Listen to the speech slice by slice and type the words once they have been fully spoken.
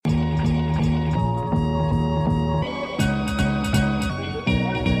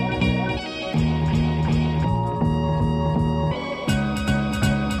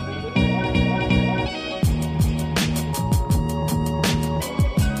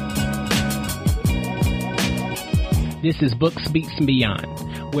This is Books, Beats, and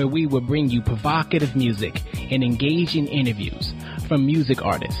Beyond, where we will bring you provocative music and engaging interviews from music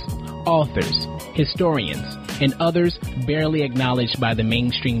artists, authors, historians, and others barely acknowledged by the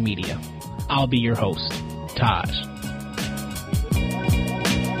mainstream media. I'll be your host, Taj.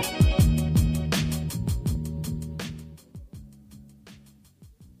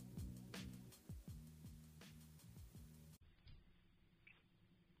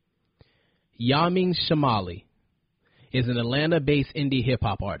 Yamin Semali is an Atlanta-based indie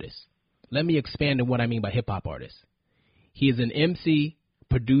hip-hop artist. Let me expand on what I mean by hip-hop artist. He is an MC,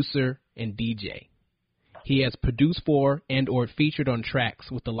 producer, and DJ. He has produced for and or featured on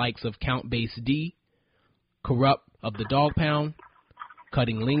tracks with the likes of Count Bass D, Kurupt of the Dogg Pound,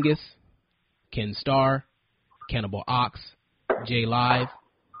 Cunninlyguists, Starr, Cannibal Ox, J Live,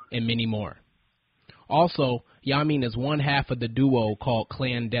 and many more. Also, Yamin is one half of the duo called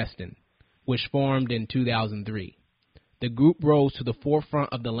Destined, which formed in 2003. The group rose to the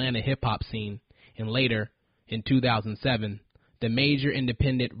forefront of the Atlanta hip-hop scene, and later, in 2007, the major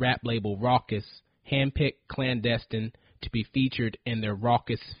independent rap label Raucous handpicked Clandestine to be featured in their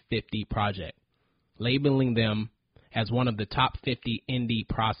Raucous 50 project, labeling them as one of the top 50 indie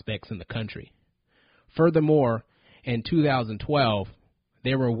prospects in the country. Furthermore, in 2012,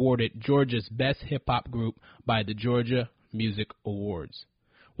 they were awarded Georgia's Best Hip-Hop Group by the Georgia Music Awards.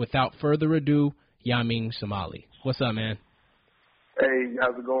 Without further ado, Yamin Semali. What's up, man? Hey,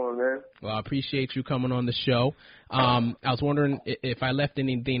 how's it going, man? Well, I appreciate you coming on the show. I was wondering if I left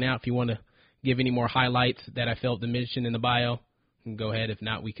anything out, if you want to give any more highlights that I failed to mention in the bio. Go ahead. If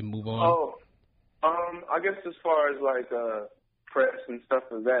not, we can move on. I guess as far as like press and stuff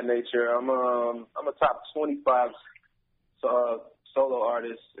of that nature, I'm a top 25 solo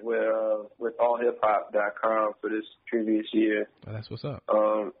artist with allhiphop.com for this previous year. Oh, that's what's up.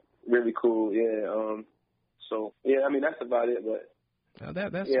 Really cool, yeah. So yeah, I mean that's about it. But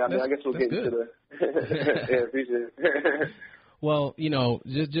that's I guess we'll get good. into the. Yeah, appreciate it. Well,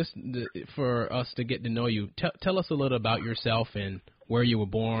 just for us to get to know you, tell us a little about yourself and where you were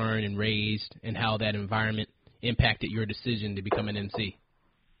born and raised, and how that environment impacted your decision to become an MC.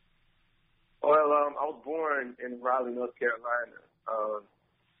 Well, I was born in Raleigh, North Carolina,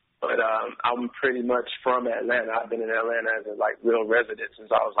 but I'm pretty much from Atlanta. I've been in Atlanta as a real resident since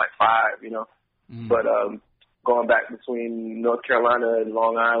I was 5, Mm. But going back between North Carolina and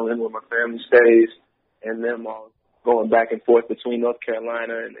Long Island, where my family stays, and them all going back and forth between North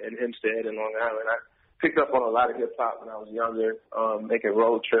Carolina and Hempstead and Long Island. I picked up on a lot of hip-hop when I was younger, making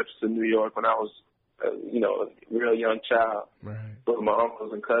road trips to New York when I was, a real young child, right, with my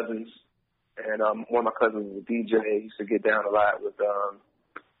uncles and cousins. And one of my cousins was a DJ. He used to get down a lot with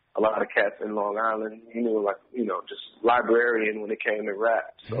a lot of cats in Long Island. He knew, just librarian when it came to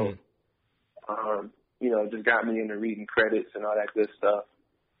rap. So, just got me into reading credits and all that good stuff.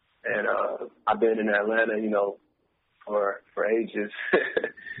 And I've been in Atlanta, for ages.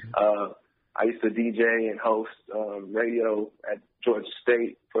 I used to DJ and host radio at Georgia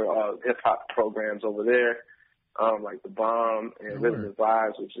State for hip-hop programs over there, like The Bomb and Rhythm and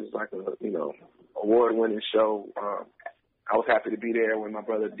Vibes, which is award-winning show. I was happy to be there when my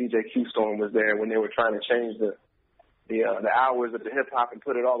brother DJ Q-Storm was there when they were trying to change the hours of the hip-hop and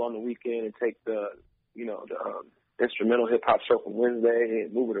put it all on the weekend and take the instrumental hip-hop show from Wednesday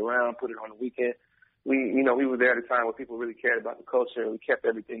and move it around, put it on the weekend. We were there at a time where people really cared about the culture, and we kept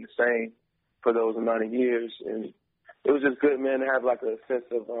everything the same for those amount of years. And it was just good, man, to have a sense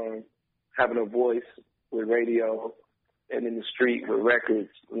of having a voice with radio and in the street with records,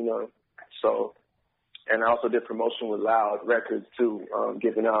 So, and I also did promotion with Loud Records too,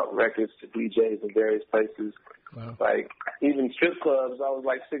 giving out records to DJs in various places. Wow. Even strip clubs, I was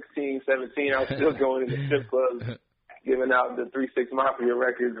 16, 17, I was still going into strip clubs, giving out the 3-6 Mafia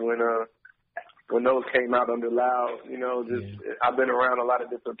records when those came out under Loud. I've been around a lot of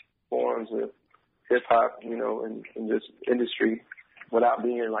different forms of hip-hop, and just industry without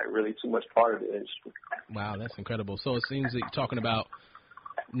being really too much part of the industry. Wow, that's incredible. So it seems that you're talking about,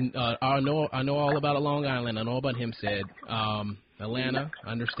 I know all about Long Island. I know about Hempstead, Atlanta. I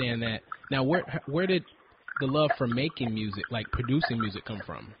understand that. Now, where did the love for making music, producing music, come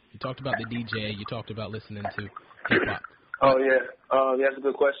from? You talked about the DJ. You talked about listening to hip-hop. Oh, yeah. That's a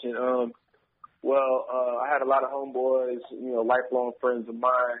good question. I had a lot of homeboys, lifelong friends of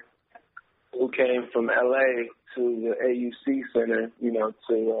mine who came from L.A. to the AUC Center,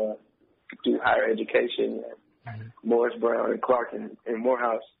 to do higher education at Morris Brown and Clark and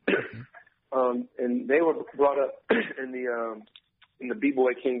Morehouse. And they were brought up in the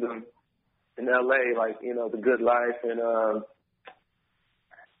B-boy kingdom in L.A., the Good Life and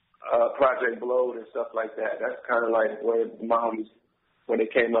Project Blowed and stuff like that. That's kind of like where my homies, when they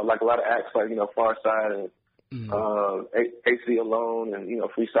came up, like a lot of acts like, Far Side and AC Alone and,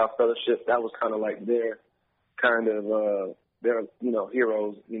 Freestyle Fellowship. That was kind of like their kind of, their,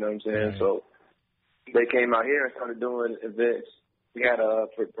 heroes, you know what I'm saying? Right. So they came out here and started doing events. We had a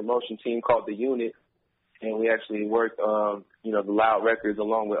promotion team called The Unit, and we actually worked, the Loud records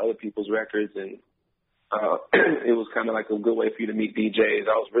along with other people's records, and it was kind of like a good way for you to meet DJs.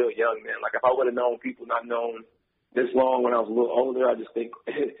 I was real young, man. Like, if I would have known people not known this long when I was a little older, I just think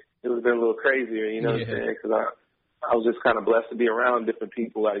it would have been a little crazier, you know what I'm saying? Because I was just kind of blessed to be around different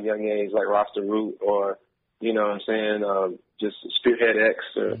people at a young age, like Roster Root or, you know what I'm saying, just Spearhead X,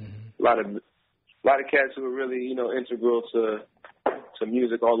 or a lot of cats who were really, integral to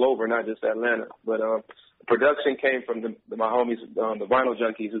music all over, not just Atlanta. But production came from my homies, the Vinyl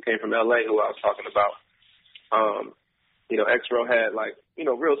Junkies, who came from L.A., who I was talking about. X-Row had, like,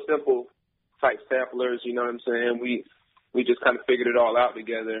 real simple type samplers, you know what I'm saying? We just kind of figured it all out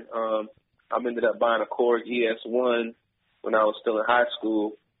together. I ended up buying a Korg ES1 when I was still in high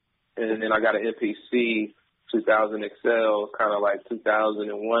school, and then I got an MPC 2000 XL, kind of like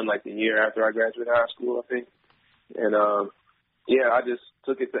 2001, like the year after I graduated high school, I think. And, I just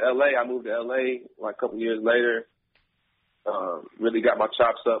took it to L.A. I moved to L.A. like a couple years later. Really got my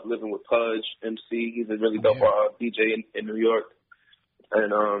chops up living with Pudge, MC. He's a really dope DJ in New York.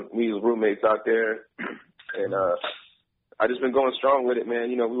 And we was roommates out there. And I just been going strong with it, man.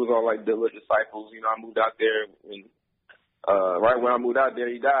 We was all like Dilla disciples. I moved out there, and right when I moved out there,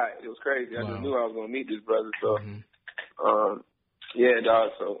 he died. It was crazy. I just knew I was going to meet this brother. So,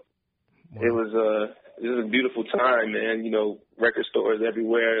 dog. So it was a beautiful time, man. Record stores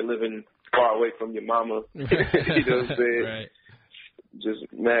everywhere, living far away from your mama. You know what I'm saying? Right. Just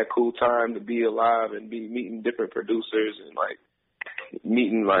mad cool time to be alive and be meeting different producers and like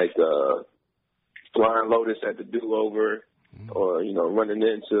meeting like Flying Lotus at the Do Over, or running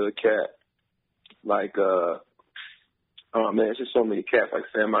into a cat like it's just so many cats like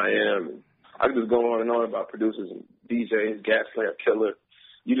Sam I Am. I could just go on and on about producers and DJs, Gas Slayer, Killer.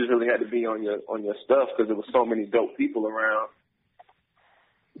 You just really had to be on your stuff because there was so many dope people around.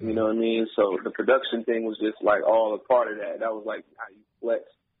 You know what I mean? So the production thing was just like all a part of that. That was like how you flex.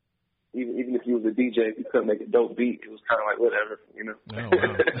 Even if you was a DJ, if you couldn't make a dope beat, it was kind of like whatever, Oh, wow.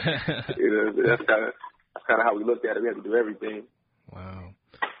 That's kind of how we looked at it. We had to do everything. Wow.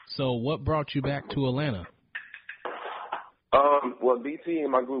 So what brought you back to Atlanta? Well, BT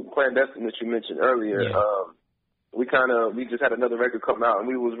and my group Clandestine that you mentioned earlier, we just had another record come out, and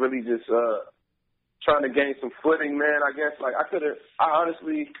we was really just trying to gain some footing, man. I guess like I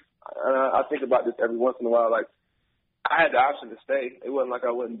honestly think about this every once in a while. Like I had the option to stay. It wasn't like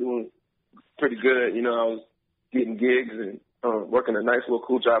I wasn't doing pretty good. I was getting gigs and working a nice little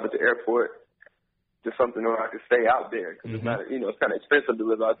cool job at the airport. Just something where I could stay out there because it's not, it's kind of expensive to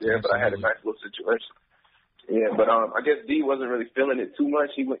live out there. Absolutely. But I had a nice little situation. Yeah, but I guess D wasn't really feeling it too much.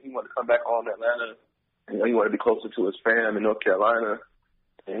 He wanted to come back home to Atlanta. He wanted to be closer to his fam in North Carolina.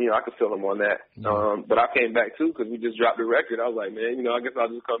 And, I could feel him on that. But I came back, too, because we just dropped the record. I was like, man, I guess I'll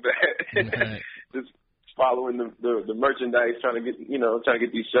just come back. Right. Just following the merchandise, trying to get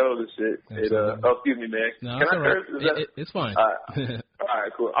these shows and shit. Excuse me, man. No, Can I curse? It's fine. All right,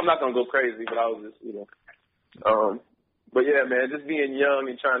 cool. I'm not going to go crazy, but I was just, But, yeah, man, just being young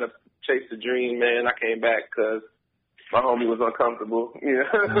and trying to chase the dream, man, I came back because my homie was uncomfortable. It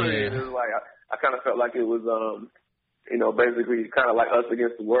was like I kind of felt like it was, basically kind of like us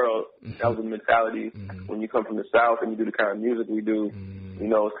against the world. That was the mentality when you come from the South and you do the kind of music we do.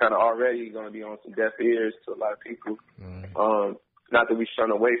 It's kind of already going to be on some deaf ears to a lot of people. Not that we shun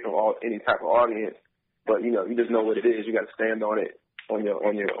away from any type of audience, but you just know what it is. You got to stand on it on your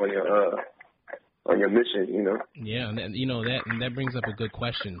mission. Yeah, and that brings up a good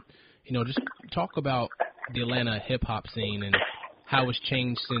question. Just talk about the Atlanta hip hop scene and how it's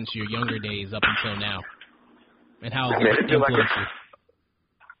changed since your younger days up until now. And how has it influenced you?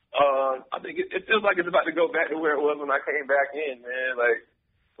 I think it feels like it's about to go back to where it was when I came back in, man.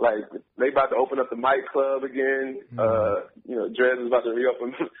 Like they about to open up the Mic Club again. Dreads is about to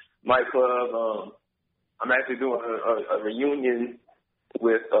reopen Mic Club. I'm actually doing a reunion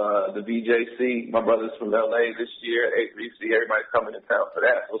with the VJC. My brother's from LA this year at 8-3C. Everybody's coming to town for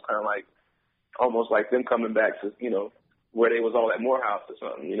that. So it's kind of like almost like them coming back to, where they was all at Morehouse or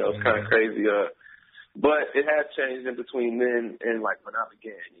something. It's kind of crazy. But it has changed in between then and like when I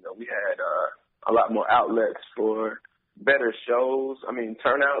began. We had a lot more outlets for better shows. I mean,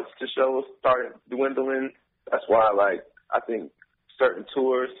 turnouts to shows started dwindling. That's why, like, I think certain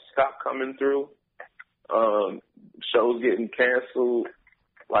tours stopped coming through. Shows getting canceled.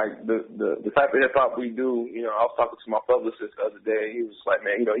 like the type of hip hop we do. You know, I was talking to my publicist the other day. He was like,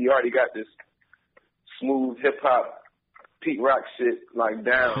 man, you know, you already got this smooth hip hop, Pete Rock shit like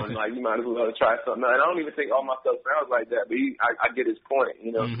down. Like you might as well try something. And I don't even think all my stuff sounds like that, but I get his point.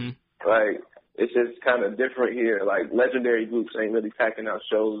 You know, like it's just kind of different here. Like legendary groups ain't really packing out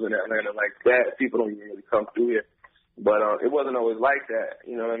shows in Atlanta like that. People don't even really come through here. But it wasn't always like that.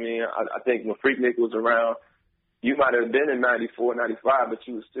 You know what I mean? I think when Freaknik was around, you might have been in 94, 95, but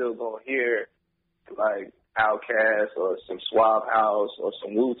you were still going to hear like Outkast or some Swab House or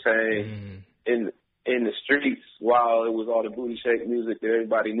some Wu-Tang in the streets while it was all the booty shake music that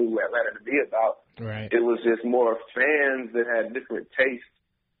everybody knew Atlanta to be about. Right. It was just more fans that had different tastes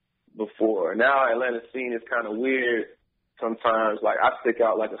before. Now Atlanta's scene is kind of weird sometimes. Like I stick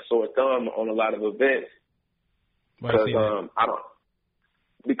out like a sore thumb on a lot of events. Because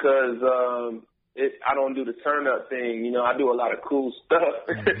I don't do the turn up thing. You know, I do a lot of cool stuff.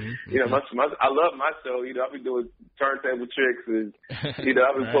 You know, I love my show. You know, I've been doing turntable tricks and, you know,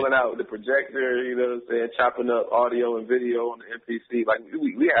 I've been pulling out the projector, you know what I'm saying, chopping up audio and video on the MPC. Like,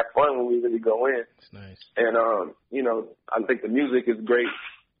 we have fun when we really go in. It's nice. And, you know, I think the music is great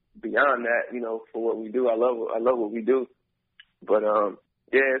beyond that, you know, for what we do. I love what we do. But,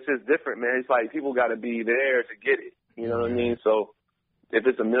 yeah, it's just different, man. It's like people got to be there to get it. You know what I mean? So if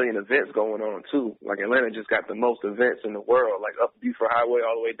it's a million events going on, too, like Atlanta just got the most events in the world, like up Buford Highway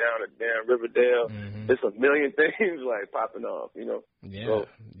all the way down to damn Riverdale. There's a million things, like, popping off, you know? Yeah, so,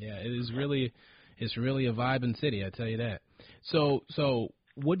 yeah. It's really a vibing city, I tell you that. So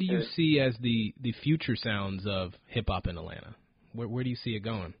what do you see as the future sounds of hip-hop in Atlanta? Where do you see it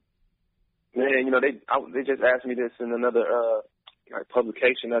going? Man, you know, they just asked me this in another like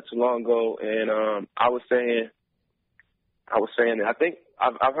publication not too long ago, and I was saying that I think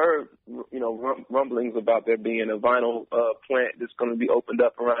I've heard, you know, rumblings about there being a vinyl plant that's going to be opened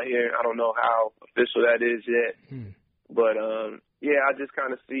up around here. I don't know how official that is yet, but yeah, I just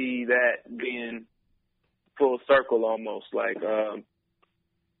kind of see that being full circle almost. Like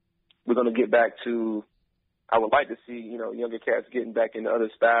we're going to get back to. I would like to see, you know, younger cats getting back into other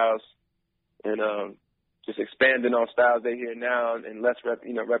styles and just expanding on styles they hear now and less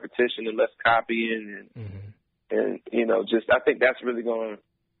repetition and less copying and you know, just I think that's really going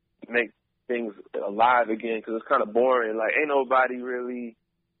to make things alive again because it's kind of boring. Like, ain't nobody really,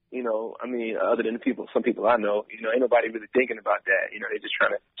 you know, I mean, other than some people I know, you know, ain't nobody really thinking about that. You know, they're just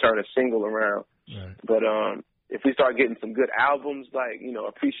trying to turn a single around. Right. But if we start getting some good albums, like, you know,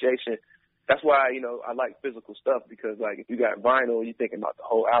 appreciation, that's why, you know, I like physical stuff because, like, if you got vinyl, you're thinking about the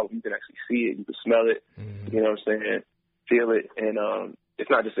whole album. You can actually see it. You can smell it. You know what I'm saying? Feel it. And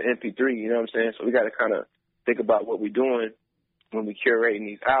it's not just an MP3, you know what I'm saying? So we got to kind of think about what we're doing when we're curating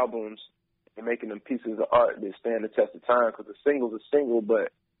these albums and making them pieces of art that stand the test of time. Because a single's a single,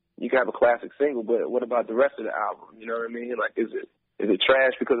 but you can have a classic single, but what about the rest of the album? You know what I mean? Like, is it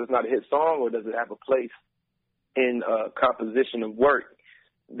trash because it's not a hit song, or does it have a place in composition of work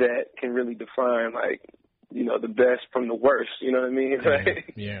that can really define, like, you know, the best from the worst? You know what I mean?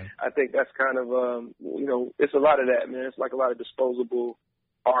 Like, yeah. I think that's kind of, you know, it's a lot of that, man. It's like a lot of disposable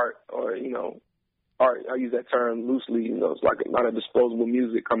art, or, you know, art, I use that term loosely, you know, it's like a lot of disposable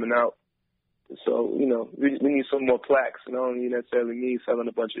music coming out. So, you know, we need some more plaques, and I don't necessarily mean selling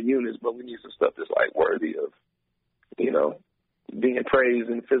a bunch of units, but we need some stuff that's, like, worthy of, you know, being praised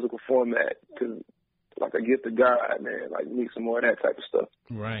in physical format, because, like, a gift of God, man, like, we need some more of that type of stuff.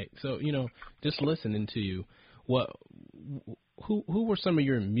 Right. So, you know, just listening to you, who were some of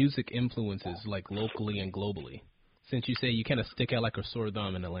your music influences, like, locally and globally, since you say you kind of stick out like a sore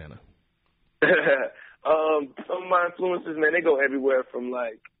thumb in Atlanta? Some of my influences, man, they go everywhere from,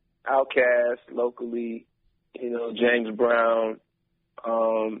 like, Outkast locally, you know, James Brown,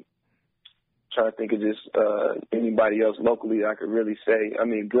 trying to think of just anybody else locally I could really say. I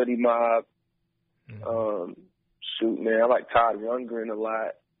mean, Goody Mob. Shoot, man, I like Todd Rundgren a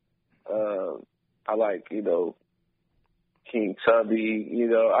lot. I like, you know, King Tubby. You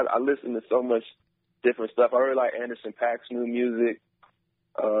know, I listen to so much different stuff. I really like Anderson .Paak's new music.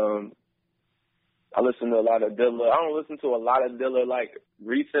 I listen to a lot of Dilla. I don't listen to a lot of Dilla, like,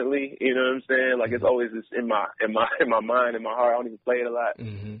 recently, you know what I'm saying? Like, it's always just in my mind, in my heart. I don't even play it a lot.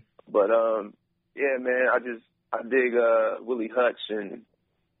 But yeah, man, I dig Willie Hutch and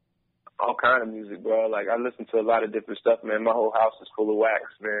all kind of music, bro. Like, I listen to a lot of different stuff, man. My whole house is full of wax,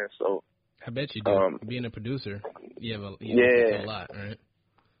 man. So I bet you do. Being a producer, you listen to a lot, right?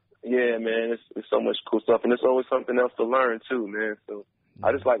 Yeah, man. It's so much cool stuff, and there's always something else to learn too, man. So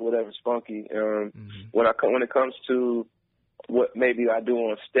I just like whatever's funky. When it comes to what maybe I do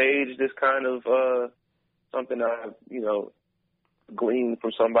on stage, this kind of something I, you know, glean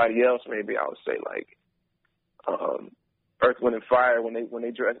from somebody else, maybe I would say like Earth, Wind and Fire when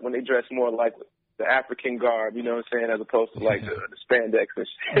they dress more like the African garb, you know what I'm saying, as opposed to like the spandex and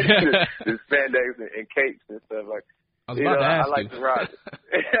shit, the spandex and capes and stuff. Like, I like to rock.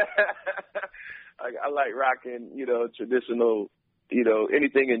 I like rocking, traditional,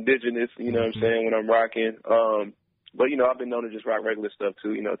 anything indigenous, you know what I'm saying, when I'm rocking. But I've been known to just rock regular stuff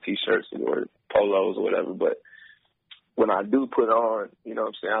too, t-shirts or polos or whatever. But when I do put on, what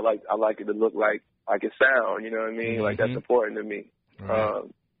I'm saying, I like it to look like it sound, you know what I mean? Like that's important to me. Right.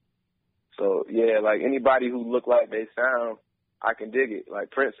 So yeah, like anybody who look like they sound, I can dig it.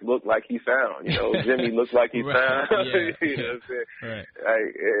 Like Prince looked like he sound, Jimmy looked like he sound. Yeah. You know what I'm saying? Right.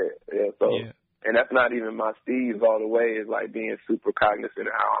 Like, so, and that's not even my Steve's all the way, is like being super cognizant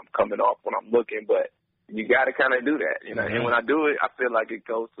of how I'm coming off when I'm looking, but you got to kind of do that, Right. And when I do it, I feel like it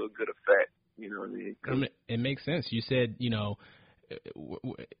goes to a good effect, you know what I mean? It makes sense. You said,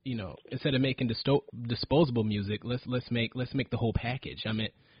 instead of making disposable music, let's make the whole package. I mean,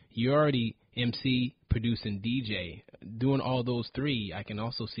 you already MC, produce, and DJ. Doing all those three, I can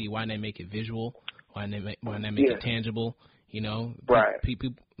also see why not make it visual, why not make it tangible. Right.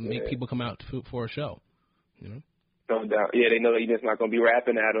 People come out for a show. No doubt. Yeah, they know that you're just not gonna be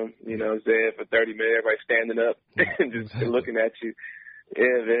rapping at them. You know what I'm saying? For 30 minutes, everybody standing up and just looking at you.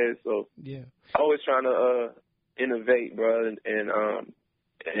 Yeah, man. So always trying to innovate, bro,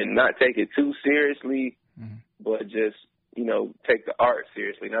 and not take it too seriously, but just take the art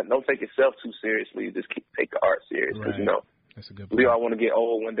seriously. Don't take yourself too seriously. Just take the art serious, because that's a good point. We all want to get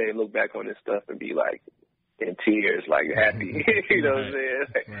old one day and look back on this stuff and be like in tears, like happy. You know what I'm saying?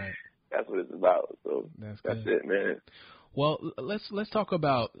 Right. That's what it's about. So that's it, man. Well, let's talk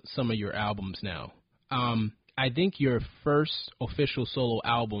about some of your albums now. I think your first official solo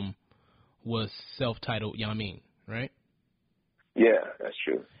album was self-titled Yamin, right? Yeah, that's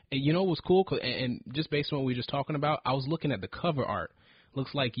true. And what was cool? And just based on what we were just talking about, I was looking at the cover art.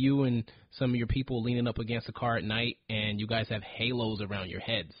 Looks like you and some of your people leaning up against a car at night, and you guys have halos around your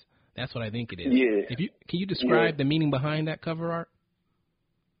heads. That's what I think it is. Yeah. Can you describe the meaning behind that cover art?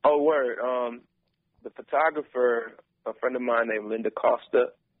 Oh, word. The photographer, a friend of mine named Linda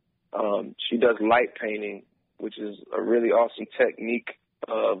Costa, she does light painting, which is a really awesome technique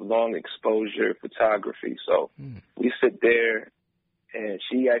of long exposure photography. So we sit there, and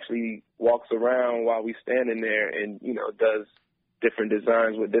she actually walks around while we standing there and, does different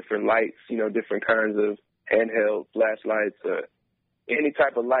designs with different lights, different kinds of handheld flashlights, any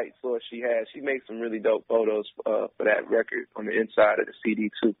type of light source she has. She makes some really dope photos for that record on the inside of the CD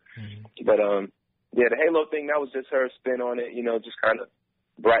too. But the halo thing, that was just her spin on it, just kind of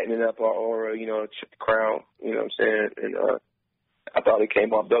brightening up our aura, crown, you know what I'm saying? And I thought it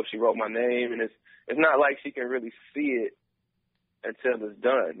came off dope. She wrote my name, and it's not like she can really see it until it's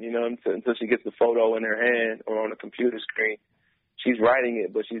done, until she gets the photo in her hand or on a computer screen. She's writing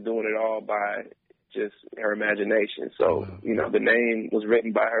it, but she's doing it all by just her imagination. So, the name was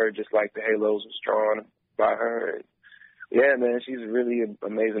written by her, just like the halos was drawn by her. And yeah, man, she's a really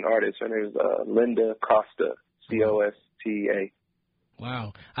amazing artist. Her name is Linda Costa, Costa.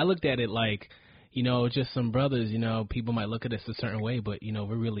 Wow. I looked at it like, just some brothers, people might look at us a certain way, but,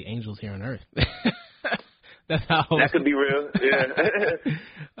 we're really angels here on earth. That's how. That could be real. Yeah.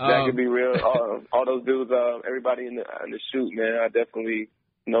 That could be real. All those dudes, everybody in the shoot, man, I definitely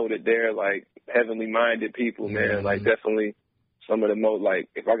know that they're like heavenly minded people, man. Like definitely some of the most, like,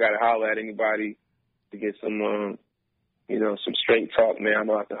 if I gotta holler at anybody to get some some straight talk, man, I'm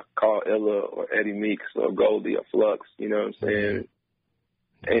gonna have to call Illa or Eddie Meeks or Goldie or Flux, you know what I'm saying?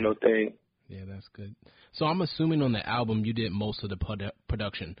 Ain't no thing. Yeah, that's good. So I'm assuming on the album you did most of the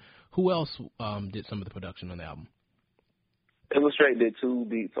production. Who else did some of the production on the album? Illustrate did 2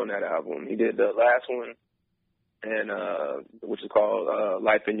 beats on that album. He did the last one, and which is called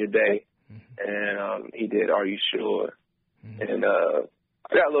Life in Your Day, and he did Are You Sure? And I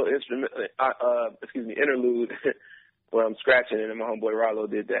got a little interlude where I'm scratching, and my homeboy Rollo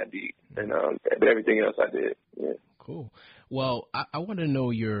did that beat, and but everything else I did. Yeah. Cool. Well, I want to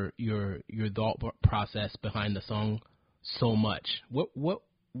know your thought process behind the song So Much.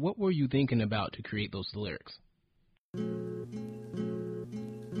 What were you thinking about to create those lyrics?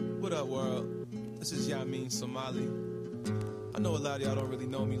 What up, world? This is Yamin Semali. I know a lot of y'all don't really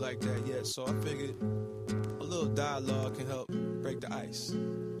know me like that yet, so I figured a little dialogue can help break the ice.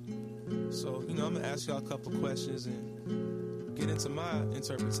 So, I'm going to ask y'all a couple questions and get into my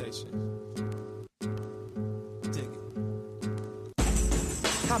interpretation. Dig it.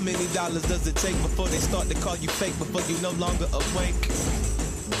 How many dollars does it take before they start to call you fake, before you no longer awake?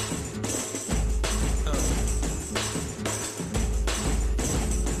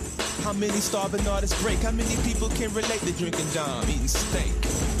 How many starving artists break? How many people can relate to drinking Dom, eating steak?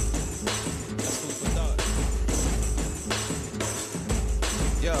 That's food for thought.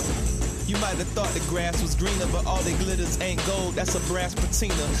 Yeah. You might have thought the grass was greener, but all they glitters ain't gold, that's a brass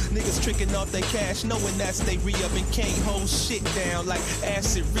patina. Niggas tricking off their cash, knowing that they re-up and can't hold shit down like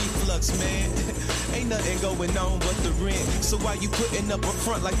acid reflux, man. Ain't nothing going on but the rent. So why you putting up a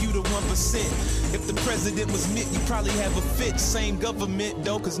front like you the 1%? If the president was Mitt, you probably have a fit. Same government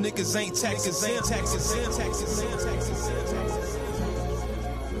though, cause niggas ain't taxes. There's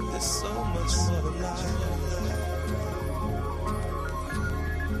so much more to life.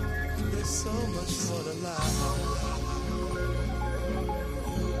 So much more to life.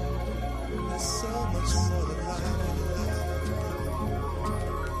 There's so much more to life.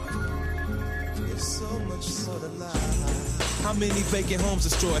 There's so much more to life. How many vacant homes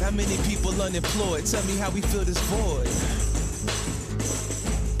destroyed? How many people unemployed? Tell me how we fill this void.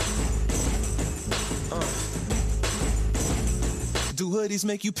 Do hoodies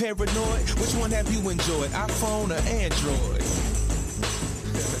make you paranoid? Which one have you enjoyed? iPhone or Android?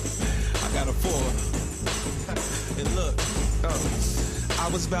 Got a 4. And look, I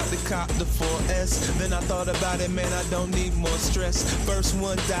was about to cop the 4S. Then I thought about it, man, I don't need more stress. First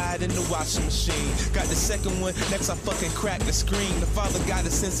one died in the washing machine. Got the second one, next I fucking cracked the screen. The father got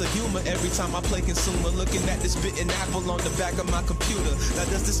a sense of humor every time I play consumer. Looking at this bitten apple on the back of my computer. Now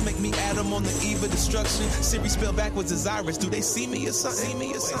does this make me Adam on the eve of destruction? Siri spelled backwards is Iris. Do they see me or something?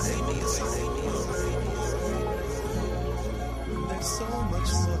 There's so much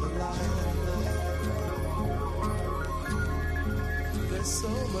more to life. There's so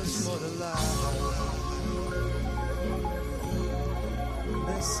much more to life.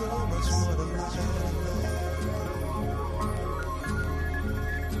 There's so much more to life.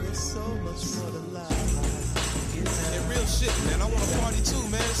 There's so much more to life. And real shit, man. I want to party too,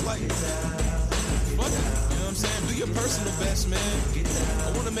 man. It's like, fuck it. You know what I'm saying? Do your personal best, man. I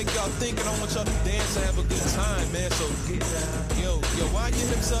want to make y'all think and I want y'all to dance and have a good time, man. So, yo, wind your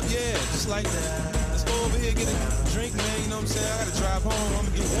hips up, yeah. Just like that. Go over here, get a drink, man, you know what I'm saying? I gotta drive home, I'm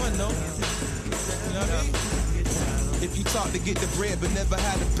gonna get one, though. You know what I mean? If you talk to get the bread but never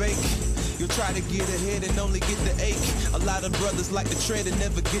had to bake, you'll try to get ahead and only get the ache. A lot of brothers like to tread and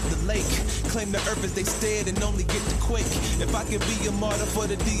never get the lake. Claim the earth as they stared and only get the quake. If I could be a martyr for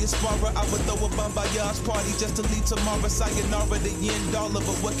the diaspora, I would throw a bon voyage party just to leave tomorrow. Sayonara, the yen dollar,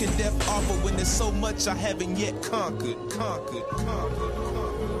 but what can death offer when there's so much I haven't yet conquered?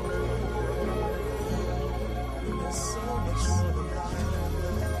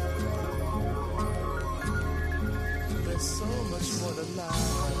 So much more to life.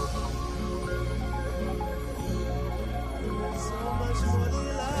 So much more to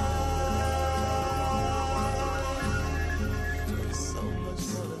life. So much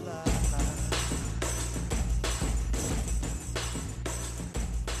more to life.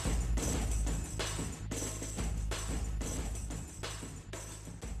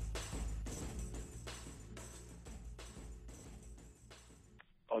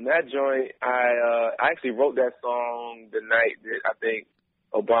 On that joint, I actually wrote that song the night that I think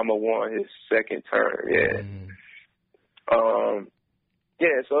Obama won his second term. Yeah.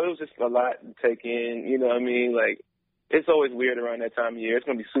 Yeah, so it was just a lot to take in, you know what I mean? Like, it's always weird around that time of year. It's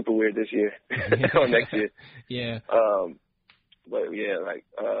going to be super weird this year or next year. Yeah. But, yeah, like,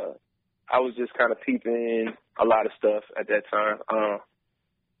 I was just kind of peeping a lot of stuff at that time.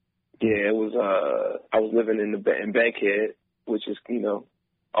 Yeah, it was, I was living in Bankhead, which is, you know,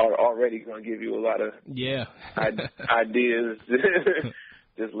 already going to give you a lot of ideas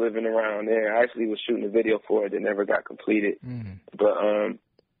just living around there. I actually was shooting a video for it that never got completed, but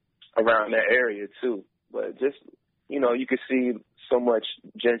around that area too. But just, you know, you could see so much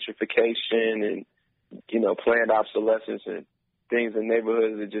gentrification and, you know, planned obsolescence and things in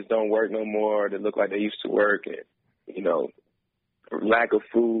neighborhoods that just don't work no more, that look like they used to work, and, you know, lack of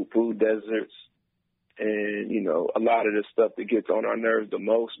food deserts. And, you know, a lot of the stuff that gets on our nerves the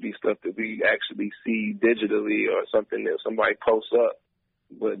most be stuff that we actually see digitally or something that somebody posts up.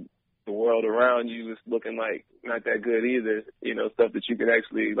 But the world around you is looking like not that good either. You know, stuff that you can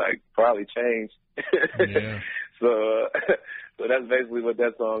actually, like, probably change. Yeah. So that's basically what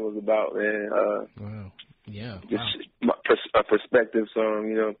that song was about, man. Wow. Yeah. Just a perspective song,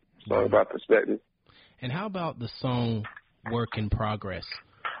 you know, song about perspective. And how about the song Work in Progress?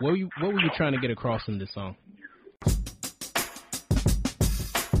 What were you trying to get across in this song?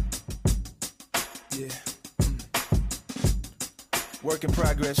 Yeah. Work in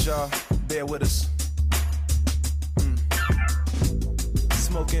progress, y'all. Bear with us.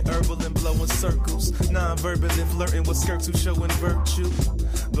 Smoking herbal and blowing circles. Non-verbal and flirting with skirts who showing virtue.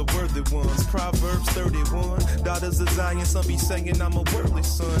 the worthy ones. Proverbs 31, daughters of Zion, some be saying I'm a worldly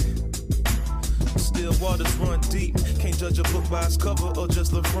son. Still waters run deep. Can't judge a book by its cover or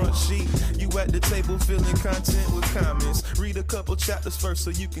just the front sheet. You at the table filling content with comments. Read a couple chapters first so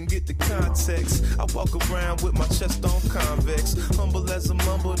you can get the context. I walk around with my chest on convex. Humble as a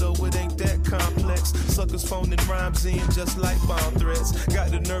mumble, though it ain't that complex. Suckers phoning rhymes in just like bomb threats.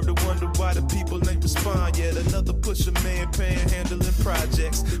 Got the nerve to wonder why the people ain't respond yet. Another pusher man panhandling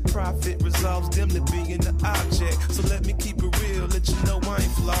projects. Profit resolves them to being the object. So let me keep it real, let you know I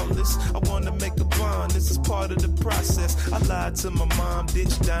ain't flawless. I wanna make a bond, this is part of the process. I lied to my mom,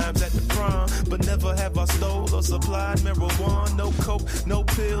 ditched dimes at the prom, but never have I stole or supplied marijuana. No coke, no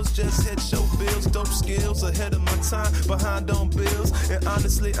pills, just head show bills. Dope skills ahead of my time, behind on bills. And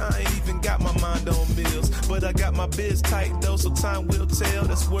honestly, I ain't even got my mind on meals, but I got my biz tight though, so time will tell.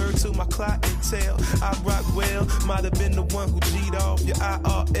 That's word to my clientele. I rock well, might have been the one who G'd off your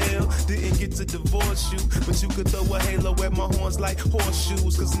IRL. Didn't get to divorce you, but you could throw a halo at my horns like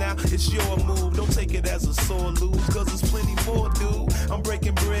horseshoes. Cause now it's your move, don't take it as a sore lose. Cause there's plenty more, dude. I'm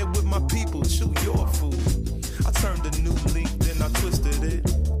breaking bread with my people, chew your food. I turned a new leaf, then I twisted it.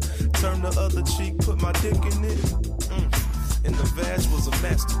 Turned the other cheek, put my dick in it. And the vag was a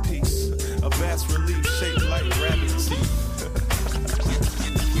masterpiece. A vast relief shaped like rabbit teeth.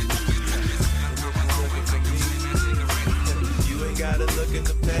 You ain't gotta look in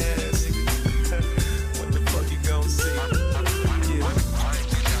the past. What the fuck you gon' see? Yeah.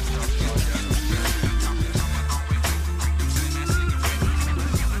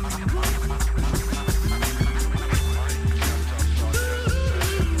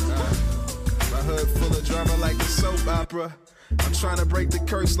 My hood full of drama like a soap opera. I'm trying to break the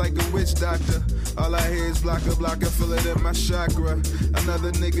curse like a witch doctor. All I hear is blocker, blocker, feel it in my chakra.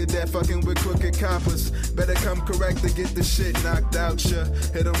 Another nigga that fucking with crooked coppers. Better come correct to get the shit knocked out ya.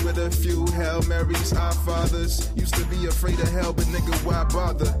 Hit him with a few Hail Marys, our fathers. Used to be afraid of hell, but nigga, why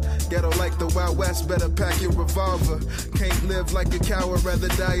bother? Ghetto like the Wild West, better pack your revolver. Can't live like a coward, rather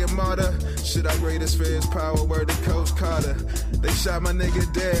die a martyr. Shit, our greatest fear is power, word to Coach Carter. They shot my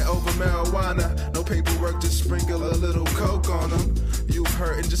nigga dead over marijuana. No paperwork, just sprinkle a little coke on them. You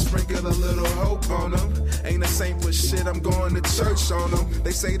hurtin', just sprinkle a little hope on them. Ain't a saint for shit, I'm going to church on them.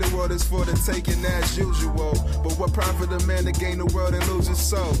 They say the world is for the taking as usual, but what profit a man to gain the world and lose his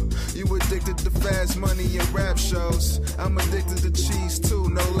soul? You addicted to fast money and rap shows. I'm addicted to cheese too,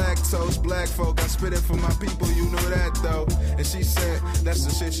 no lactose. Black folk, I spit it for my people, you know that though. And she said, that's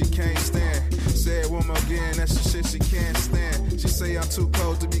the shit she can't stand. Say it one more again, that's the shit she can't stand. She say I'm too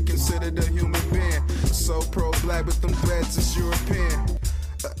cold to be considered a human being. So pro-black, but them threads is European.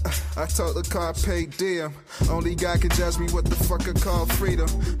 I told the carpe diem. Only God can judge me what the fuck I call freedom.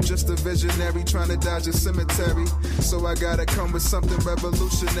 Just a visionary trying to dodge a cemetery. So I gotta come with something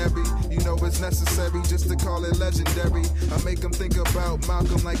revolutionary. You know it's necessary just to call it legendary. I make them think about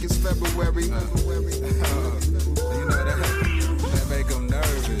Malcolm like it's February. You know that make them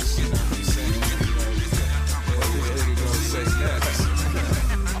nervous. You know what I'm saying? What this nigga gonna say next?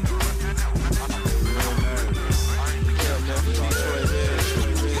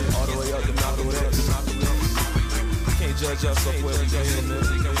 Judge us off where we go in there.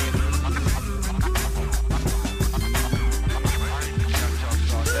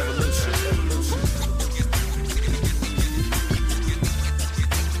 Evolution.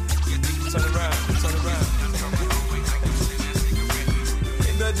 Turn around.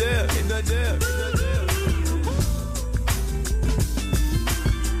 Ain't that there.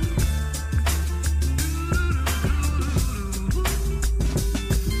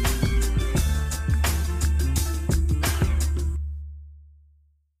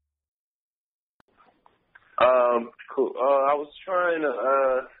 Cool. I was trying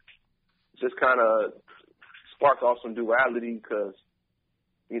to just kind of spark off some duality because,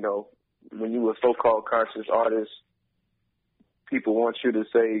 you know, when you a so-called conscious artist, people want you to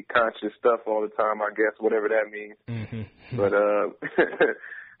say conscious stuff all the time, I guess, whatever that means. Mm-hmm. But,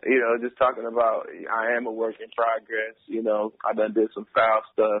 you know, just talking about I am a work in progress. You know, I done did some foul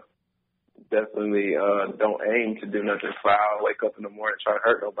stuff. Definitely don't aim to do nothing foul, wake up in the morning trying to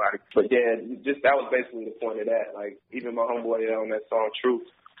hurt nobody. But yeah, just that was basically the point of that. Like, even my homeboy on that song, Truth,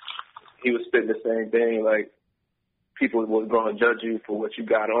 he was spitting the same thing. Like, people was going to judge you for what you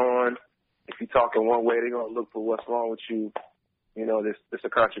got on. If you talk in one way, they're going to look for what's wrong with you. You know, it's a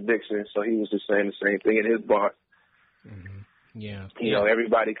contradiction. So he was just saying the same thing in his bar. Mm-hmm. Yeah. You know,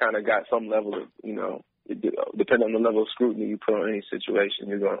 everybody kind of got some level of, you know, depending on the level of scrutiny you put on any situation,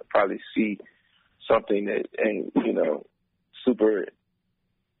 you're going to probably see something that ain't, you know, super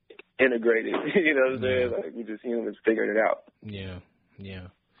integrated. You know what I'm saying? Like, we just humans figuring it out. Yeah.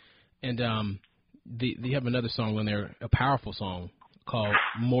 And you have another song on there, a powerful song called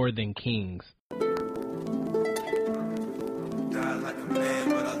 "More Than Kings." Died like a man,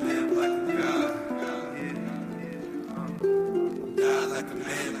 but I live like a god. Died like a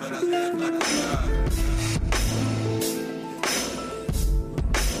man, but I live like a god.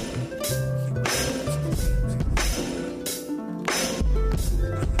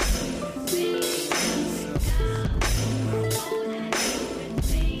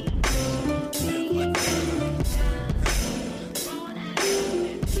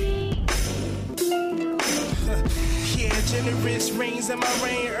 Generous rains in my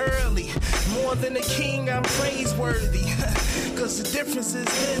reign early. More than a king, I'm praiseworthy. Cause the difference is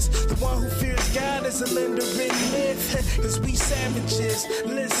this: the one who fears God is a lender in myth. Cause we savages.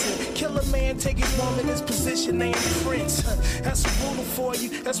 Listen, kill a man, take his woman, his position, name prince. That's a ruler for you,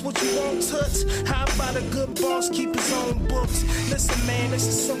 that's what you want, toots. How about a good boss keep his own books? Listen, man, it's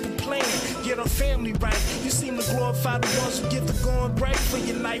a simple plan. Get our family right. You seem to glorify the ones who get the going right for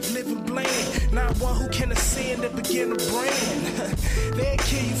your life, living bland. Not one who can ascend and begin a brand. They'll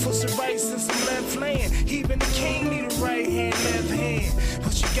kill you for some rights and some left land. Even the king need a right hand, left hand.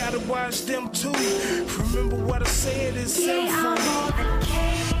 But you gotta watch them too. Remember what I said is sinful. I'm more than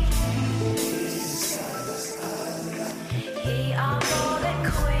king. He are more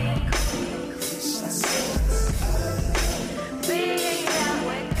than queen. Being that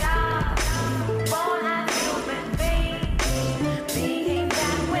with God, born as human being. Being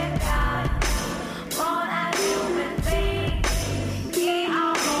that with God, born as human being. He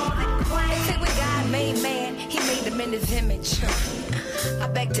are more than queen. Say when God made man, he made him in his image. I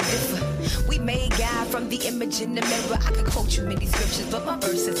beg to differ. We made God from the image in the mirror. I could quote you many scriptures, but my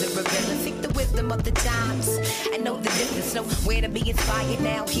verses are irrelevant. Seek the wisdom of the times and know the difference. Know where to be inspired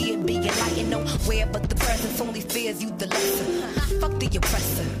now, here be enlightened. Nowhere but the presence only fears you the lesser. Fuck the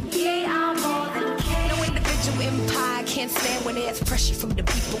oppressor. Ye are more than king. No individual empire can't stand when there's pressure from the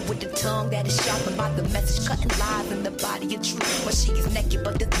people with the tongue that is sharpened by the message, cutting lies in the body of truth. While she is naked,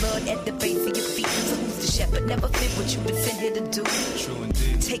 but there's blood at the base of your feet. So who's the shepherd? Never fit what you've been sent here to do. True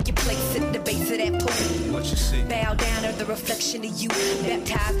indeed. Take your place at the base of that pool. What you see? Bow down at the reflection of you.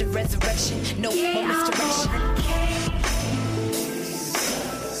 Baptized in resurrection. No more misdirection.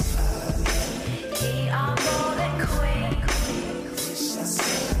 Ye are more than queen.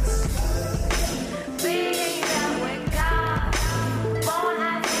 Being that with God, born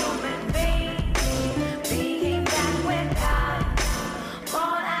as human being. Being that with God,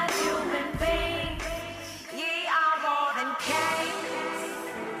 born as human being. Ye are more than king.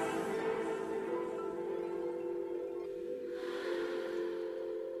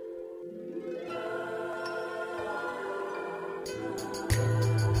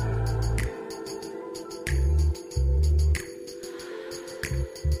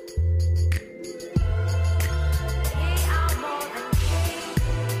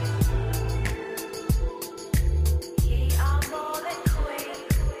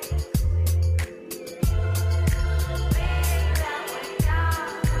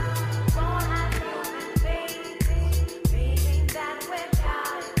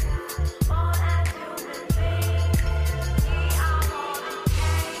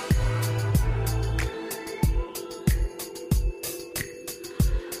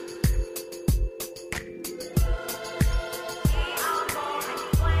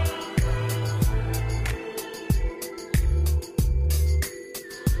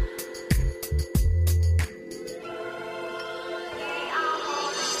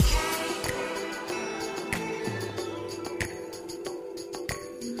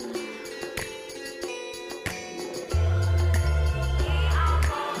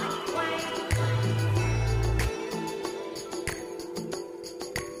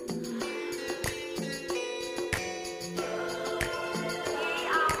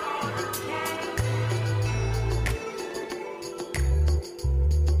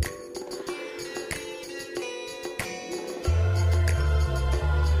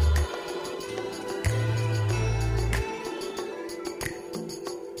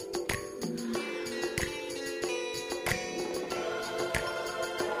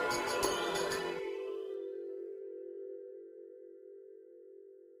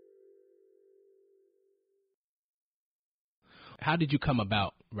 How did you come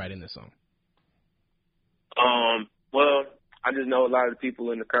about writing this song? Well, I just know a lot of the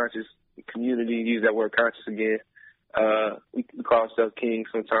people in the conscious community use that word conscious again. We call ourselves kings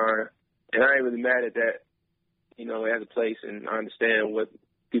sometimes, and I ain't really mad at that. You know, it has a place, and I understand what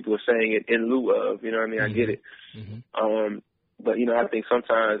people are saying it in lieu of. You know what I mean? Mm-hmm. I get it. Mm-hmm. But you know, I think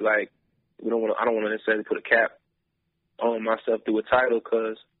sometimes like I don't want to necessarily put a cap on myself through a title,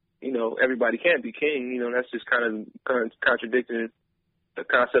 because you know, everybody can't be king. You know, that's just kind of contradicting the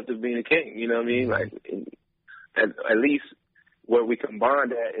concept of being a king. You know what I mean? Like, at least where we can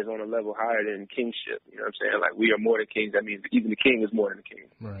bond at is on a level higher than kingship. You know what I'm saying? Like, we are more than kings. That means even the king is more than the king.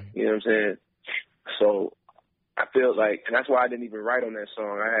 Right. You know what I'm saying? So I feel like, and that's why I didn't even write on that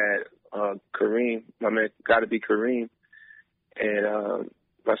song. I had Kareem, my man, Gotta Be Kareem, and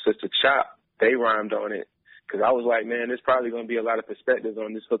my sister Chop, they rhymed on it. Because I was like, man, there's probably going to be a lot of perspectives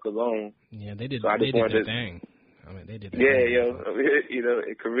on this hook alone. Yeah, they did, so they did their thing. I mean, they did their thing. Yeah, you know,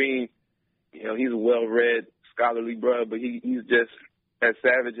 and Kareem, you know, he's a well-read, scholarly bro, but he's just as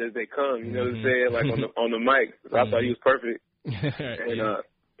savage as they come, you know what I'm saying? Like on the mic. So I thought he was perfect. And, you know,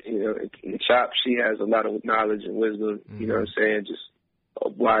 and Chop, she has a lot of knowledge and wisdom, you know what I'm saying?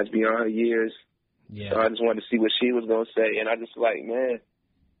 Just wise beyond her years. Yeah. So I just wanted to see what she was going to say. And I just like, man,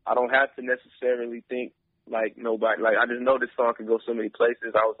 I don't have to necessarily think like nobody. Like, I just know this song can go so many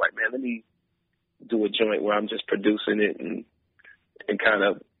places. I was like, man, let me do a joint where I'm just producing it and kind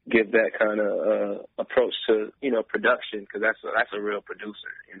of give that kind of approach to, you know, production, because that's a real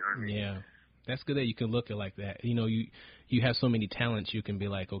producer, you know what I mean? Yeah. That's good that you can look at it like that. You know, you have so many talents, you can be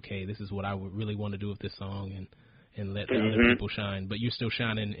like, okay, this is what I would really want to do with this song, and let the other people shine. But you're still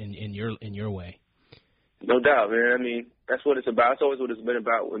shining in your way. No doubt, man. I mean, that's what it's about. It's always what it's been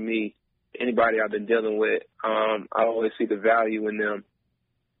about with me. Anybody I've been dealing with, I always see the value in them,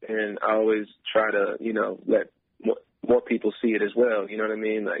 and I always try to, you know, let more people see it as well. You know what I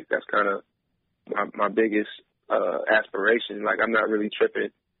mean? Like, that's kind of my biggest aspiration. Like, I'm not really tripping.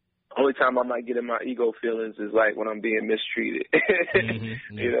 Only time I might get in my ego feelings is like when I'm being mistreated.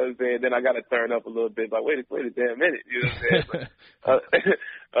 You know what I'm saying? Then I got to turn up a little bit. Like, wait a damn minute. You know what I'm saying?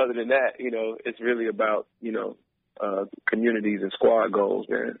 But other than that, you know, it's really about, you know, communities and squad goals,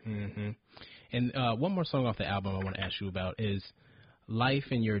 man. And one more song off the album I want to ask you about is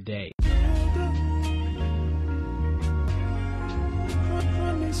Life in Your Day.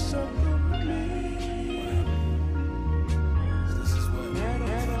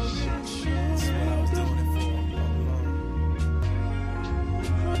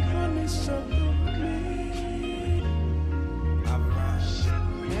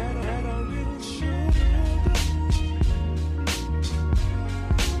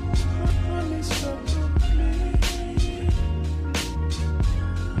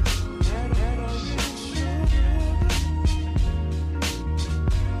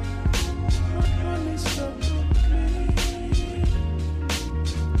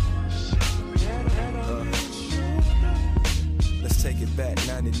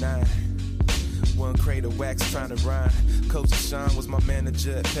 Trying to rhyme. Coach Sean was my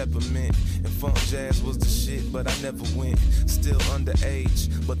manager at Peppermint, and funk jazz was the shit, but I never went. Still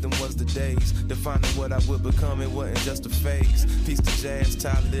underage, but them was the days. Defining what I would become, it wasn't just a phase. Piece to jazz,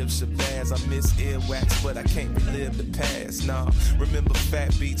 Talib, Shabazz. I miss earwax, but I can't relive the past. Nah, remember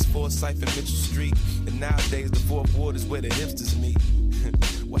Fat Beats, Forsyth and Mitchell Street, and nowadays the Fourth Ward is where the hipsters meet.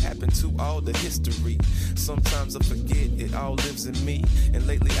 What happened to all the history? Sometimes I forget it all lives in me. And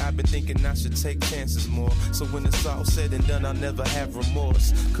lately I've been thinking I should take chances more. So when it's all said and done, I'll never have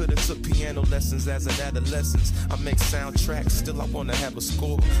remorse. Coulda took piano lessons as an adolescent. I make soundtracks, still I wanna have a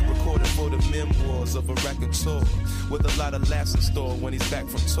score. Recorded for the memoirs of a raconteur, with a lot of laughs in store when he's back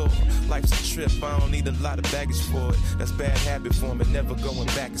from tour. Life's a trip, I don't need a lot of baggage for it. That's bad habit form and never going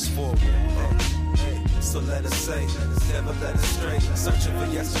back is forward. So let us say, never let us stray. Searching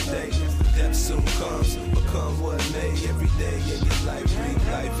for yesterday, death soon comes. Become what may every day in your life.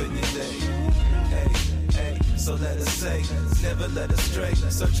 Breathe life in your day. So let us say, never let us stray.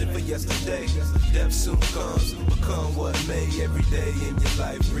 Searching for yesterday, death soon comes. Become what may every day in your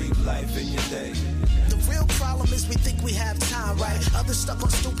life. Breathe life in your day. The real problem is we think we have time, right? Others stuck on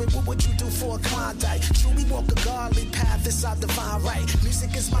stupid, what would you do for a Klondike? Truly walk a godly path, it's our divine right.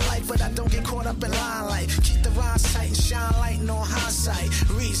 Music is my life, but I don't get caught up in limelight. Keep the rhymes tight and shine light, no hindsight.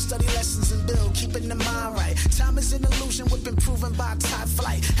 Read, study lessons and build, keeping the mind right. Time is an illusion, we've been proven by top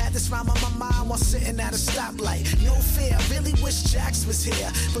flight. Had this rhyme on my mind while sitting at a stoplight. No fear, I really wish Jax was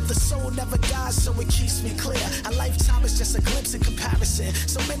here, but the soul never dies, so it keeps me clear. A lifetime is just a glimpse in comparison.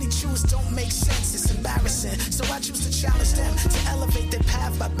 So many truths don't make sense, it's embarrassing. So I choose to challenge them to elevate their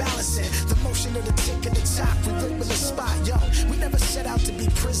path by balancing the motion of the tick at the top. We live in the spot, yo. We never set out to be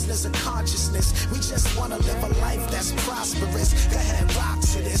prisoners of consciousness. We just want to live a life that's prosperous. Go ahead, rock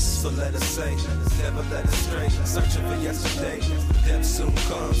to this. So let us say, never let us stray. Searching for yesterday, death soon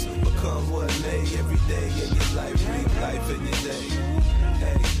comes. Become what may every day in your life. Breathe life in your day.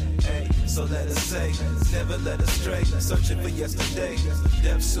 So let us say, never let us stray, searching for yesterday.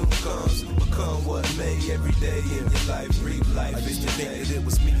 Death soon comes, become what may every day in your life, breathe life. I used to think that it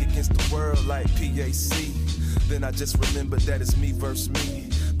was me against the world like PAC. Then I just remembered that it's me versus me.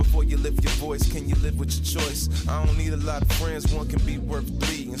 Before you lift your voice, can you live with your choice? I don't need a lot of friends, one can be worth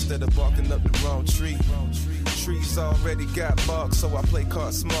three. Instead of barking up the wrong tree. Trees already got bark, so I play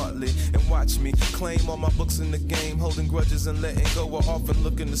cards smartly. And watch me claim all my books in the game. Holding grudges and letting go are often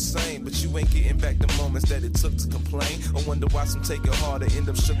looking the same. But you ain't getting back the moments that it took to complain. I wonder why some take it hard and end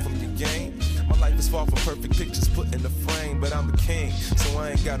up shook from your game. My life is far from perfect pictures put in the frame. But I'm a king, so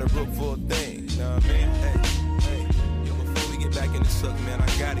I ain't got a rook for a thing. You know what I mean? Hey. Yo, before we get back in this hook, man, I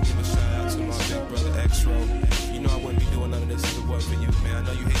gotta give a shout out to my big brother X-Ro. You know I wouldn't be doing none of this if it wasn't for you, man. I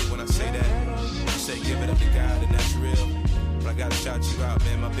know you hate it when I say that. You say give it up to God, and that's real. But I gotta shout you out,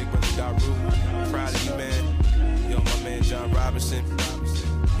 man. My big brother Daru, I'm proud of you, man. Yo, my man John Robinson.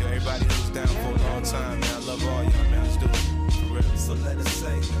 Yo, everybody who was down for a long time, man. I love all y'all, man. Let's do it. For real. So let us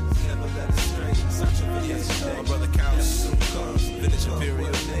say, never let us stray. Searching for yesterday. My brother Counts soon comes. Village Imperial.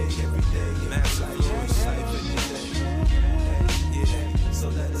 Every day. Massive influence. Yeah. So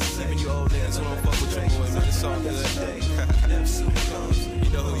let us say, even you old niggas who don't fuck with your boy, man, it's all good. Never soon comes. You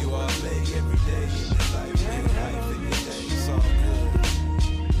know who you are. Every day in your life, in your day. It's all good.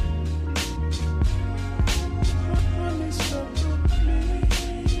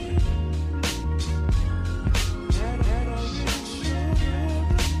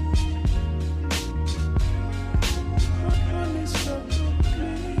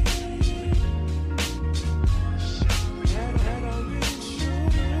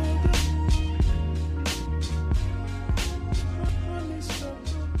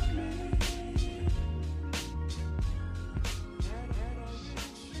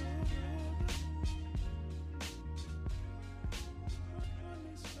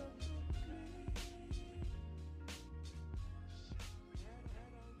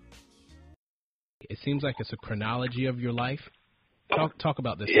 It seems like it's a chronology of your life. Talk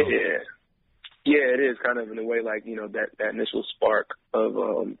about this. Yeah, it is kind of in a way like, you know, that initial spark of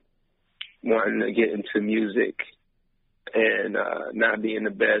wanting to get into music and not being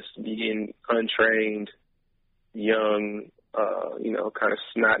the best, being untrained, young, you know, kind of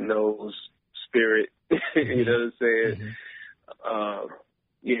snot-nosed spirit, you know what I'm saying? Mm-hmm.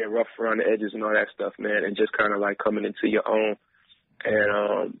 Yeah, rough around the edges and all that stuff, man, and just kind of like coming into your own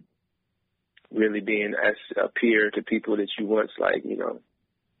and really being as a peer to people that you once, like, you know,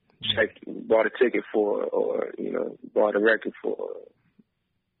 bought a ticket for or, you know, bought a record for.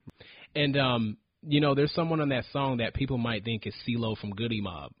 And, you know, there's someone on that song that people might think is CeeLo from Goody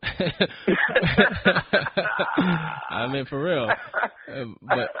Mob. I mean, for real.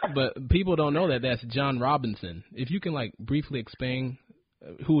 But people don't know that that's John Robinson. If you can, like, briefly explain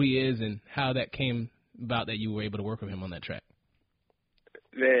who he is and how that came about that you were able to work with him on that track.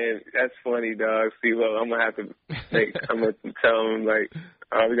 Man, that's funny, dog. CeeLo, I'm gonna have to I'm gonna tell him, like,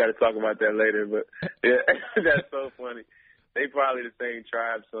 we got to talk about that later. But yeah, that's so funny. They probably the same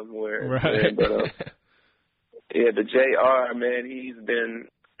tribe somewhere. Right. Man, but yeah, the JR, man, he's been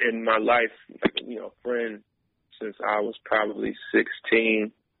in my life, like, you know, friend since I was probably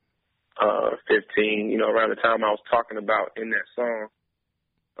 16, 15. You know, around the time I was talking about in that song.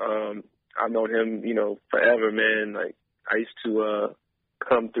 I've known him, you know, forever, man. Like, I used to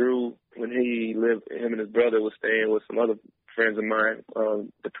come through when him and his brother was staying with some other friends of mine,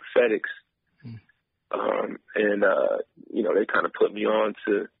 the Prophetics. And, you know, they kind of put me on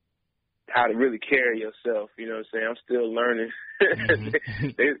to how to really carry yourself, you know what I'm saying? I'm still learning.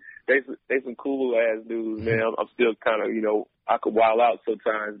 Mm-hmm. they some cool ass dudes, man. I'm still kind of, you know, I could wild out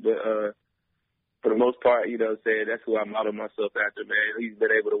sometimes, but for the most part, you know what I'm saying, that's who I model myself after, man. He's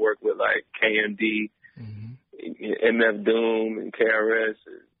been able to work with, like, KMD, MF Doom and KRS,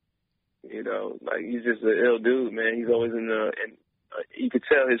 and, you know, like, he's just an ill dude, man. He's always and you could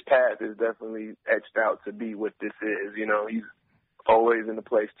tell his path is definitely etched out to be what this is, you know. He's always in the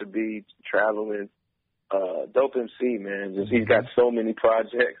place to be, traveling. Dope MC, man. Just he's got so many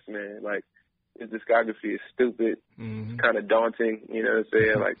projects, man. Like, his discography is stupid, kind of daunting, you know what I'm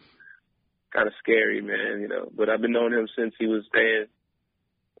saying? Like, kind of scary, man, you know. But I've been knowing him since he was staying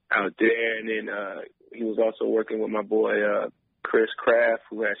out there, and then he was also working with my boy Chris Craft,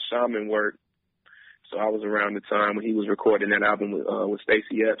 who had Shaman work. So I was around the time when he was recording that album with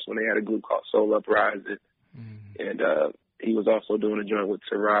Stacey Epps when they had a group called Soul Uprising. And he was also doing a joint with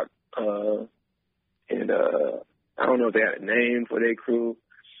Ciroc. And I don't know if they had a name for their crew,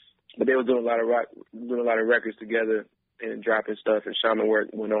 but they were doing a lot of records together and dropping stuff. And Shaman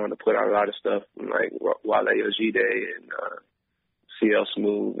went on to put out a lot of stuff, like Wale Ojide and CL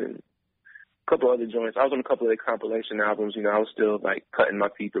Smooth and couple other joints. I was on a couple of their compilation albums. You know, I was still like cutting my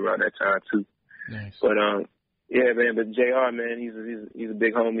teeth around that time too. Nice. But yeah, man. But JR, man, he's a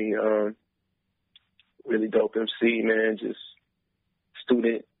big homie. Really dope MC, man. Just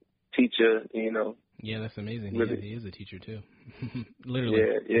student, teacher. You know. Yeah, that's amazing. Really. He is a teacher too. Literally.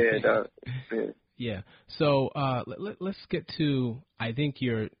 Yeah. Yeah. So let's get to, I think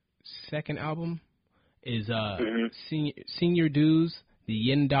your second album is Senior Dues, the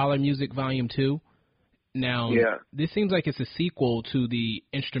Yen Dollar Music Volume 2. Now, this seems like it's a sequel to the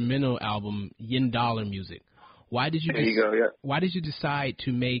instrumental album Yen Dollar Music. Why did you Why did you decide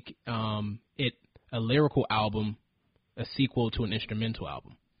to make it a lyrical album, a sequel to an instrumental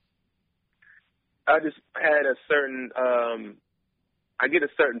album? I just had a certain I get a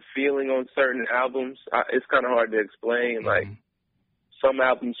certain feeling on certain albums. It's kind of hard to explain. Like, some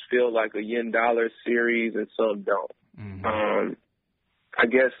albums feel like a Yen Dollar series and some don't. I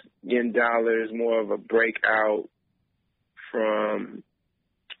guess Yen Dollar is more of a breakout from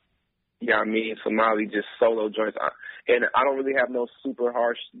Yamin Semali, just solo joints. And I don't really have no super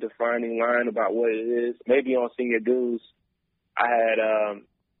harsh defining line about what it is. Maybe on Senior Dues, I had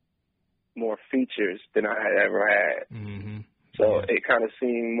more features than I had ever had. So it kind of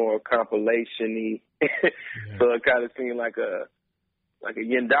seemed more compilation-y. So it kind of seemed like a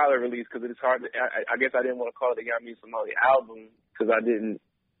Yen Dollar release, because it's hard to, I guess I didn't want to call it a Yamin Semali album because I didn't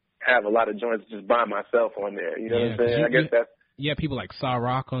have a lot of joints just by myself on there. You know what I'm saying? I guess that's... Yeah, people like Starr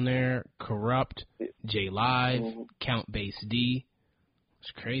Rock on there, Kurupt, J Live, Count Bass D.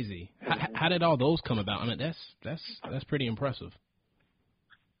 It's crazy. How did all those come about? I mean, that's pretty impressive.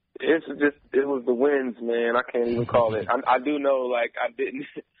 It was the winds, man. I can't even call it. I do know, like,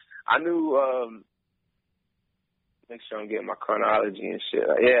 I knew, make sure I'm getting my chronology and shit.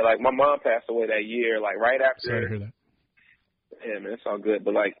 Yeah, like, my mom passed away that year, like, right after. Sorry to hear that. Yeah, man, it's all good.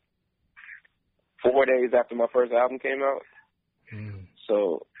 But, like, 4 days after my first album came out.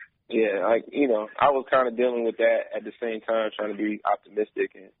 So, yeah, like, you know, I was kind of dealing with that at the same time, trying to be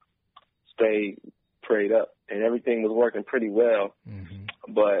optimistic and stay prayed up. And everything was working pretty well.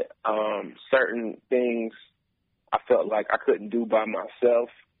 But certain things I felt like I couldn't do by myself.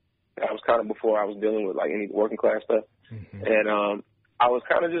 That was kind of before I was dealing with, like, any working class stuff. And I was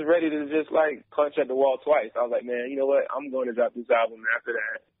kind of just ready to just, like, punch at the wall twice. I was like, man, you know what? I'm going to drop this album after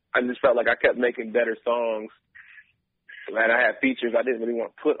that. I just felt like I kept making better songs. And I had features I didn't really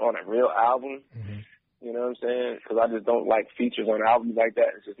want to put on a real album. You know what I'm saying? Because I just don't like features on albums like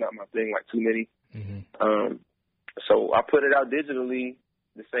that. It's just not my thing, like, too many. So I put it out digitally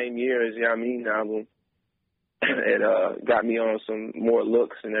the same year as Yamin album. And got me on some more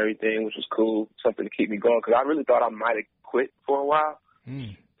looks and everything, which was cool, something to keep me going. Because I really thought I might have quit for a while.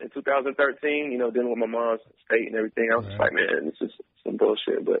 In 2013, you know, dealing with my mom's state and everything, I was just like, man, this is some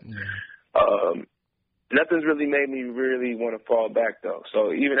bullshit. But nothing's really made me really want to fall back, though.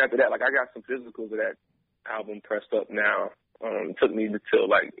 So even after that, like, I got some physicals of that album pressed up now. It took me until,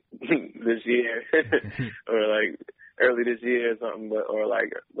 like, this year or, like, early this year or something, or,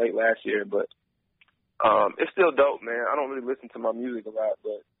 like, late last year. But it's still dope, man. I don't really listen to my music a lot,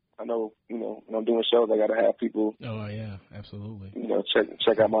 but I know, you know, when I'm doing shows, I got to have people. Oh, yeah, absolutely. You know,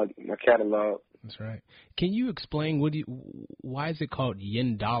 check out my catalog. That's right. Can you explain why is it called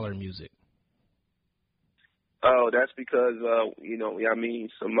Yen Dollar Music? Oh, that's because, you know, Yamin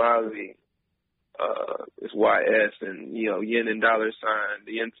Semali is YS, and, you know, yen and dollar sign,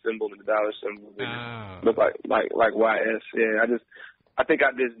 the yen symbol and the dollar symbol look like YS. Yeah, I think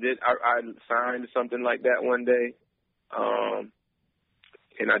I signed something like that one day, and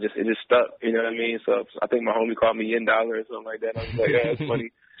it just stuck. You know what I mean? So I think my homie called me Yen Dollar or something like that. I was like, yeah, that's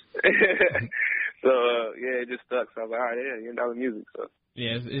funny. So yeah, it just stuck. So I was like, all right, yeah, Yen Dollar Music. So.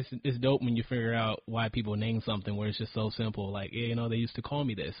 Yeah, it's dope when you figure out why people name something where it's just so simple. Like, yeah, you know, they used to call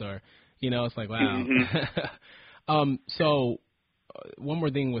me this, or, you know, it's like, wow. So one more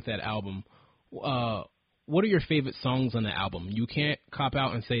thing with that album. What are your favorite songs on the album? You can't cop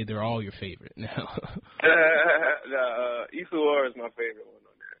out and say they're all your favorite now. Isuora is my favorite one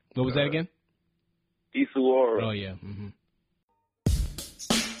on there. What was that again? Isuora. Oh, yeah.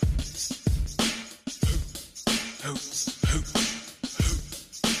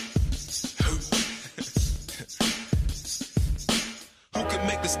 Who can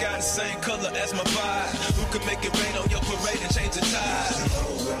make the sky the same color as my vibe? Who can make it rain on your parade and change the tide?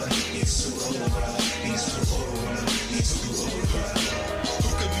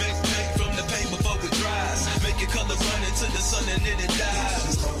 Who can make paint from the pain before it dries? Make your color run into the sun and then it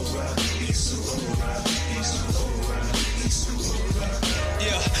dies.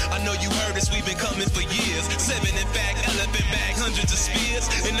 Yeah, I know you heard it baddest, we've been coming for years. 7 in back, elephant bag, hundreds of spears.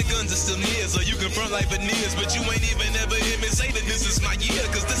 And the guns are still near, so you can front like veneers. But you ain't even ever hear me say that this is my year,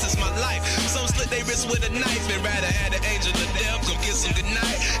 cause this is my life. Some slit they wrist with a knife and rather had an angel of death come kiss him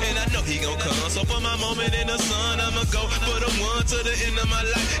goodnight. And I know he gon' come, so for my moment in the sun, I'ma go for the one to the end of my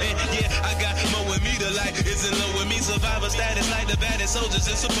life. And yeah, I got more with me, the light is in low with me. Survivor status like the baddest soldiers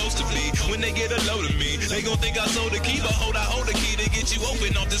it's supposed to be. When they get a load of me, they gon' think I sold the key, but I hold the key to get you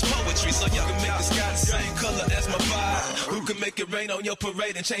open off this poetry. So y'all can make the sky the same color as my vibe. Who can make it rain on your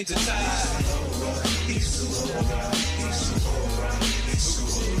parade and change the tide?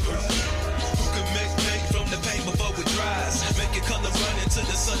 Who can make from the pain before it dries? Make your color run into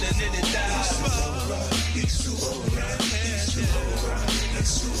the sun and then it dies.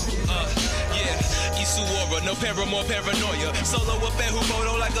 Yeah, Isuora, no more paranoia. Solo affair who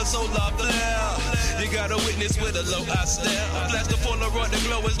photo like a solar flare. You got a witness with a low eye stare. Flash the Polaroid, the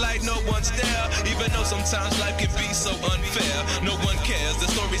glow is like no one's there. Even though sometimes life can be so unfair, no one cares. The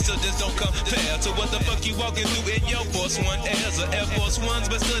story still just don't compare to what the fuck you walking through in your Force One Airs or Air Force Ones,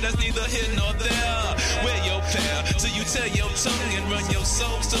 but still that's neither here nor there. Wear your pair till you tell your tongue and run your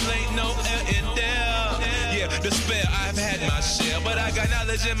soul, still ain't no air in there. Yeah, despair, I've had my share, but I got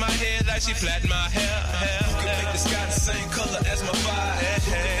knowledge in my head like she plait my hair. Who can make the sky the same color as my vibe?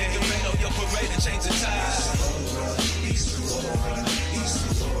 Who can make it rain on your parade and change the tide?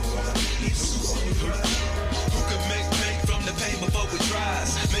 Who can make from the pain before it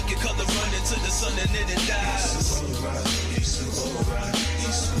dries? Make your color run into the sun and then it dies.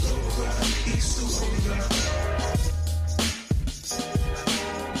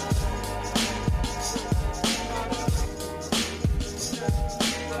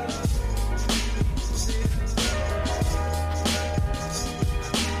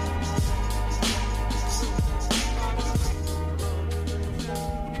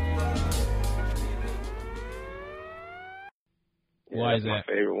 Why is that? My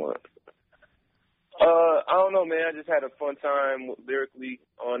favorite one. I don't know, man. I just had a fun time lyrically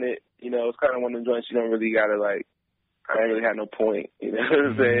on it. You know, it's kind of one of the joints you don't really gotta like. I didn't really have no point. You know what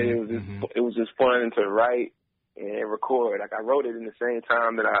I'm saying? It was just fun to write and record. Like I wrote it in the same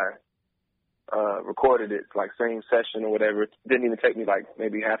time that I recorded it, like same session or whatever. It didn't even take me like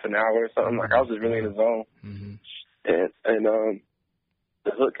maybe half an hour or something. Like I was just really in the zone. And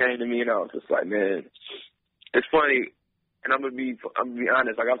the hook came to me and I was just like, man, it's funny. And I'm gonna be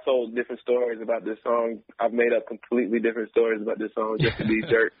honest. Like I've told different stories about this song. I've made up completely different stories about this song just to be a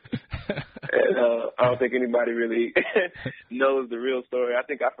jerk. And I don't think anybody really knows the real story. I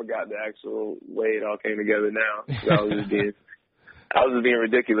think I forgot the actual way it all came together now. I was just being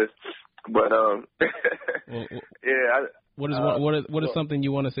ridiculous. But yeah. What is something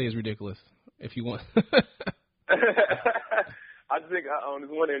you want to say is ridiculous? If you want. I think on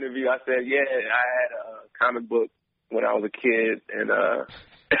this one interview I said, yeah, I had a comic book when I was a kid, and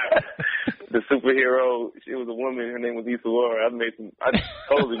the superhero, she was a woman. Her name was Issa Laura. I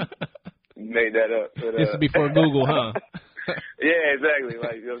totally made that up. But, this is before Google, huh? Yeah, exactly.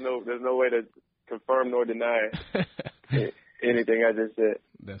 Like there's no way to confirm nor deny anything I just said.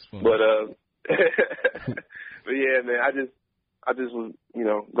 That's funny. But but yeah, man, I just was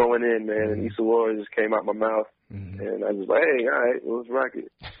going in, man, and Issa Laura just came out my mouth, and I was like, hey, all right, well, let's rock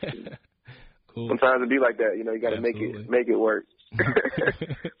it. Cool. Sometimes it be like that, you got to make it work.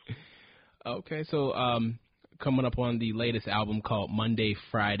 Okay, so coming up on the latest album called Monday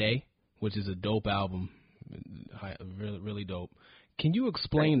Friday, which is a dope album, really, really dope. Can you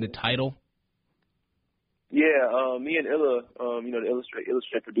explain the title? Yeah, me and Illa, the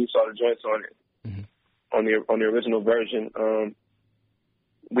Illustrate produced all the joints on it, on the original version.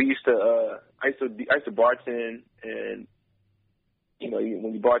 We used to, I used to bartend, and when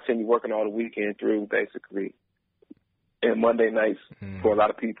you bartend, you're working all the weekend through, basically. And Monday nights, for a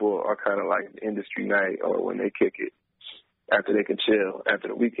lot of people, are kind of like the industry night, or when they kick it after they can chill, after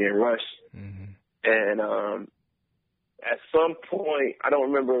the weekend rush. And at some point, I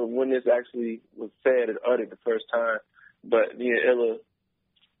don't remember when this actually was said or uttered the first time, but me and Illa,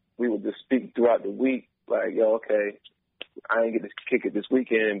 we would just speak throughout the week, like, yo, okay, I ain't get to kick it this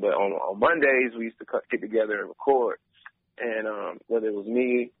weekend, but on Mondays, we used to get together and record. And whether it was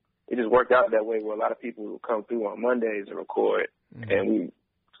me, it just worked out that way where a lot of people would come through on Mondays and record. And we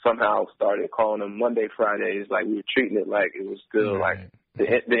somehow started calling them Monday Fridays. Like we were treating it like it was still like the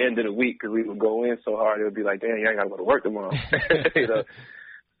end of the week, because we would go in so hard. It would be like, damn, you ain't got to go to work tomorrow.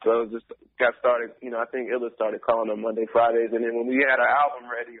 So it just got started. I think Illa started calling them Monday Fridays. And then when we had our album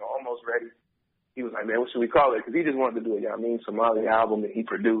ready, or almost ready, he was like, man, what should we call it? Because he just wanted to do a Yamin Semali album that he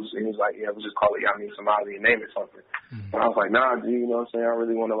produced. And he was like, yeah, we'll just call it Yamin Semali and name it something. And I was like, nah, G, you know what I'm saying? I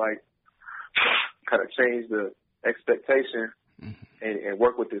really want to, like, kind of change the expectation and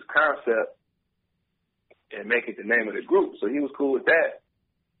work with this concept and make it the name of the group. So he was cool with that.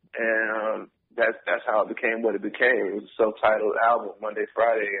 And that's how it became what it became. It was a self-titled album, Monday,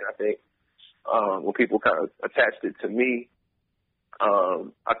 Friday. And I think when people kind of attached it to me,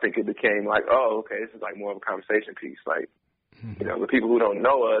 I think it became like, oh, okay, this is like more of a conversation piece. Like, you know, the people who don't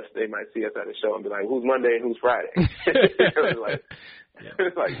know us, they might see us at a show and be like, who's Monday and who's Friday? It's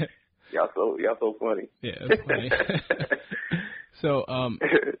like, y'all so funny. Yeah, that's funny. So,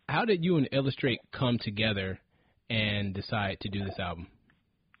 how did you and Illustrate come together and decide to do this album?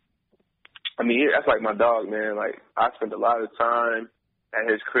 I mean, that's like my dog, man. Like, I spent a lot of time at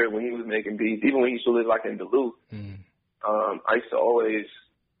his crib when he was making beats, even when he used to live like in Duluth. I used to always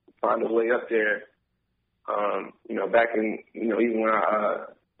find a way up there. You know, back in, you know, even when I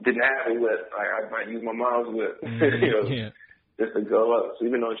didn't have a whip, like I might use my mom's whip, you know, just to go up. So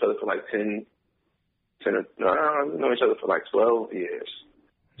we've been knowing each other for like we've known each other for like 12 years.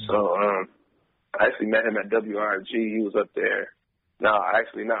 So I actually met him at WRG. He was up there. I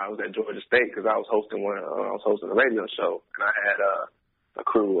was at Georgia State because I was hosting a radio show, and I had a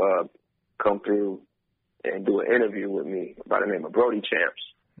crew come through and do an interview with me by the name of Brody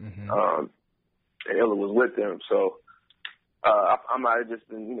Champs. And Illa was with them, so I might have just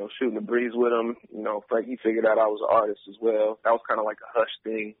been, you know, shooting the breeze with him. You know, Frankie figured out I was an artist as well. That was kind of like a hush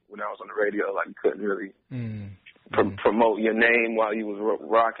thing when I was on the radio. Like, you couldn't really promote your name while you was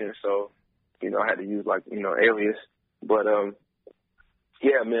rocking, so, you know, I had to use, like, you know, alias. But,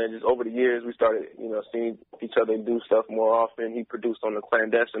 yeah, man, just over the years, we started, you know, seeing each other do stuff more often. He produced on the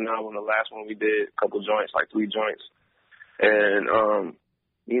Clandestine album, the last one we did, a couple joints, like 3 joints. And,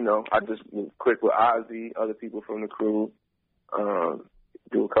 you know, I just was quick with Ozzy, other people from the crew,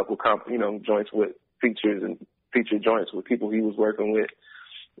 do a couple, joints with features and feature joints with people he was working with.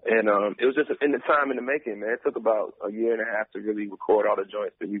 And it was just in the time in the making, man. It took about a year and a half to really record all the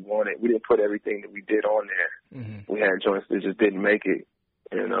joints that we wanted. We didn't put everything that we did on there. We had joints that just didn't make it.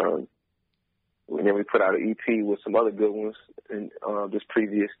 And then we put out an EP with some other good ones in this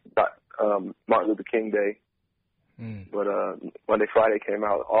previous Martin Luther King Day. But Monday, Friday came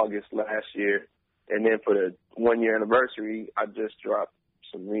out August last year. And then for the 1-year anniversary, I just dropped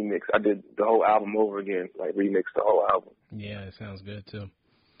some remix. I did the whole album over again, like remixed the whole album. Yeah, it sounds good too.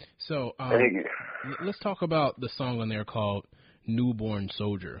 So Thank you. Let's talk about the song on there called Newborn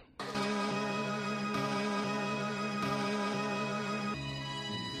Soldier.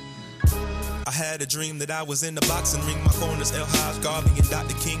 I had a dream that I was in the boxing ring. My corners, El Haj, Garvey, and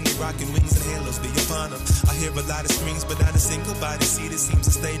Dr. King. They rocking wings and halos, be upon them. I hear a lot of screams, but not a single body seat. It seems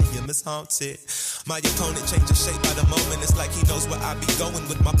the stadium is haunted. My opponent changes shape by the moment. It's like he knows where I be going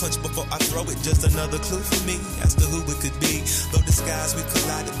with my punch before I throw it. Just another clue for me as to who it could be. Though the skies we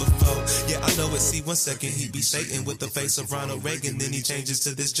collided before. Yeah, I know it. See, 1 second he be Satan with the face of Ronald Reagan. Then he changes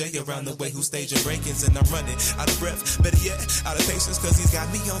to this J around the way who's staging break-ins. And I'm running out of breath. Better yet, out of patience, cause he's got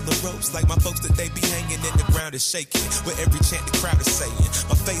me on the ropes. Like my folks that they be hanging and the ground is shaking. With every chant the crowd is saying.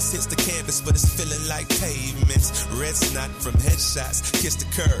 My face hits the canvas, but it's feeling like pavements. Red snot from headshots. Kiss the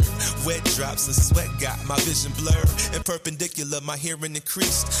curb. Wet drops of sweat got my vision blurred. And perpendicular, my hearing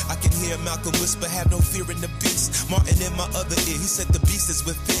increased. I can hear Malcolm whisper, have no fear in the beast. Martin in my other ear, he said the beast is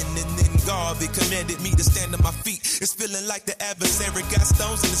within. And then Garvey commanded me to stand on my feet. It's feeling like the adversary got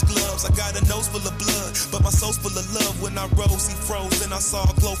stones in his gloves. I got a nose full of blood, but my soul's full of love. When I rose, he froze, and I saw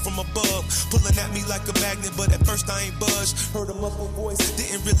a glow from above. Pulling at me like a magnet, but at first I ain't budged. Heard a muffled voice,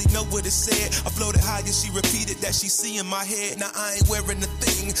 didn't really know what it said. I floated higher, she repeated that she see in my head. Now I ain't wearing a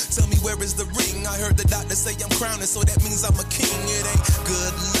thing, tell me where is the ring? I heard the doctor say I'm crowning, so that means I'm a king. It ain't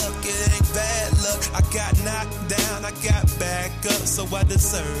good luck, it ain't bad luck. I got knocked down, I got back up, so I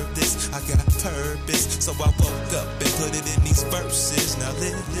deserve this. I got purpose, so I woke up and put it in these verses. Now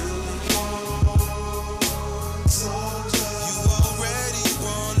let it do.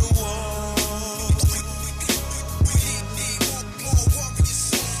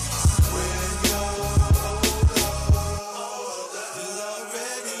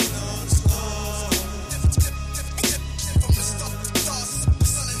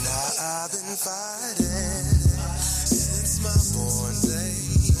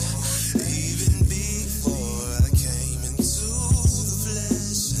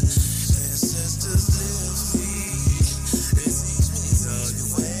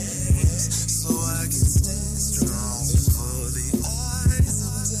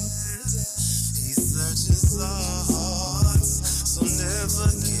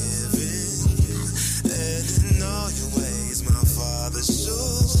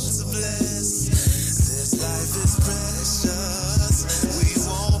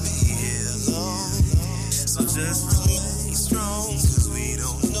 just stay strong, 'cause we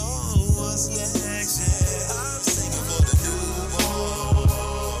don't know what's next. Yeah, I'm singing for the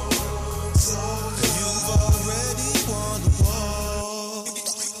newborn soldier. You've already won the war.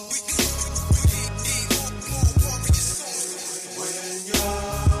 When you're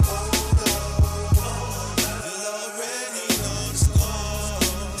older, you'll already know the score.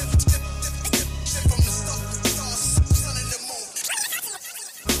 From the stars, sun and the moon.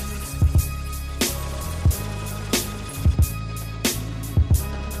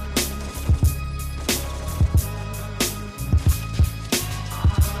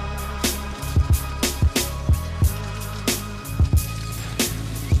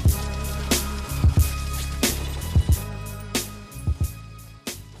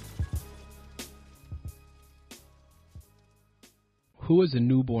 Who is a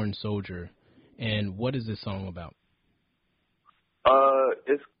newborn soldier, and what is this song about?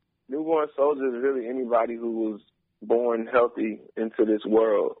 It's newborn soldier is really anybody who was born healthy into this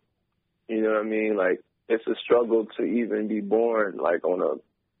world. You know what I mean? Like, it's a struggle to even be born, like on a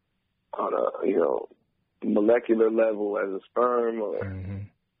molecular level as a sperm, or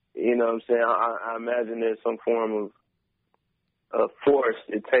you know what I'm saying. I imagine there's some form of force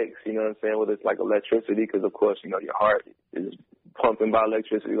it takes. You know what I'm saying? Whether it's like electricity, because of course your heart is pumping by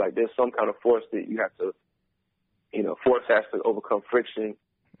electricity. Like, there's some kind of force that you have to, force has to overcome friction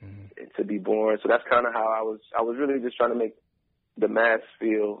to be born. So that's kind of how I was really just trying to make the mass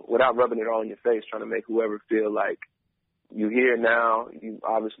feel, without rubbing it all in your face, trying to make whoever feel like you here now, you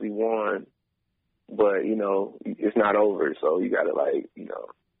obviously won, but, it's not over. So you got to, you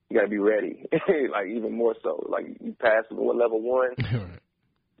got to be ready, like, even more so. Like, you passed level 1.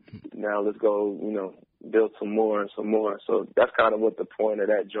 Now let's go, build some more and some more. So that's kind of what the point of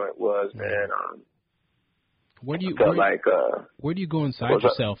that joint was, man. Where do you go inside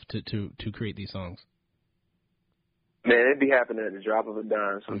yourself to create these songs? Man, it be happening at the drop of a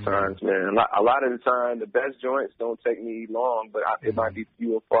dime sometimes, man. A lot of the time, the best joints don't take me long, but it might be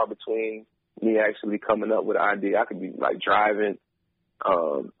few and far between me actually coming up with an idea. I could be, like, driving.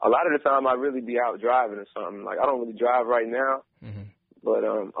 A lot of the time, I really be out driving or something. Like, I don't really drive right now. But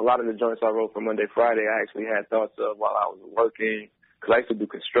a lot of the joints I wrote for Monday, Friday, I actually had thoughts of while I was working, because I used to do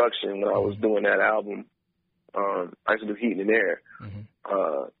construction when I was doing that album. I used to do heating and air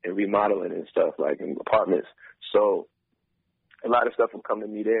and remodeling and stuff, like in apartments. So a lot of stuff would come to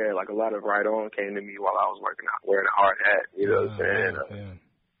me there. Like, a lot of Right On came to me while I was working out, wearing a hard hat. You know what I'm saying?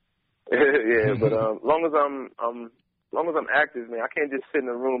 Yeah, but as long as I'm active, man, I can't just sit in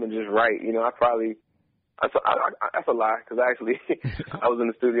a room and just write. That's a lie, because actually I was in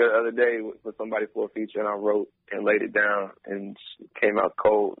the studio the other day with somebody for a feature, and I wrote and laid it down, and came out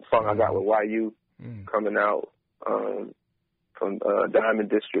cold. The song I got with YU coming out from Diamond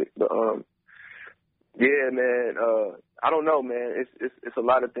District. But yeah, man, I don't know, man. It's a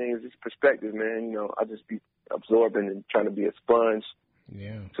lot of things. It's perspective, man. I just be absorbing and trying to be a sponge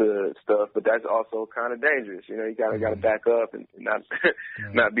to stuff, but that's also kind of dangerous. You gotta back up and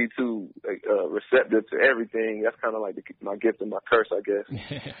not be too receptive to everything. That's kind of like my gift and my curse, I guess.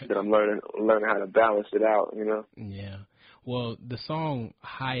 That I'm learning how to balance it out. Yeah. Well, the song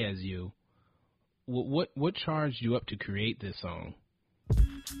 "High as You," what charged you up to create this song?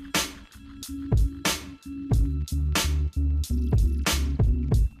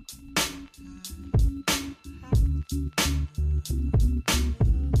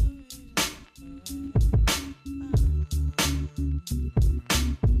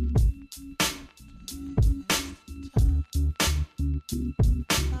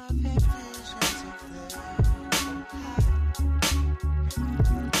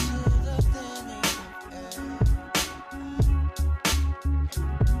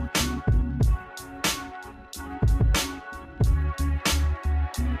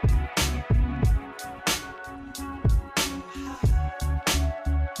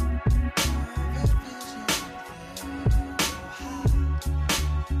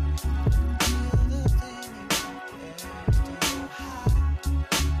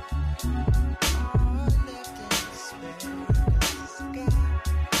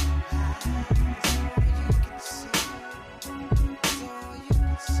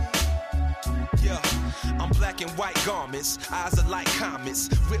 Eyes are like comets,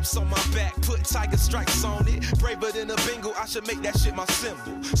 whips on my back, put tiger stripes on it. Braver than a Bengal, I should make that shit my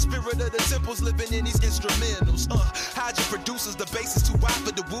symbol. Spirit of the temples living in these instrumentals. Hide your producers, the bass is too wide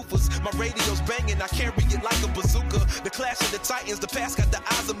for the woofers. My radio's banging, I carry it like a bazooka. The clash of the titans, the past got the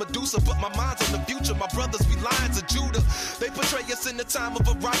eyes of Medusa, but my mind's on the future. My brothers be lions of Judah. They portray us in the time of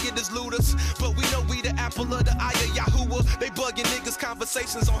a riot as looters, but we know we the apple of the eye of Yahuwah. They bugging niggas,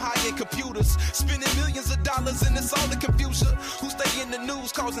 conversations on high-end computers, spending millions of dollars killers and it's all the confusion. Who stay in the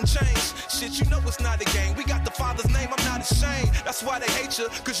news causing change? Shit, you know it's not a game. We got the Father's name, I'm not ashamed. That's why they hate you,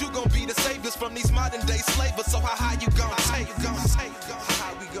 cause you gon' be the saviors from these modern day slavers. So how high you gon' take?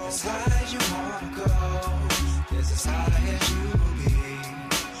 How we gon' As high as you wanna go, is as high as you will be.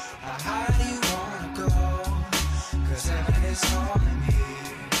 How high do you wanna go? Cause heaven is calling me.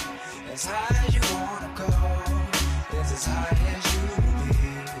 As high as you wanna go, is as high as you will be.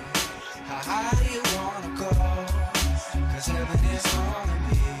 How high do you wanna go? Cause heaven is calling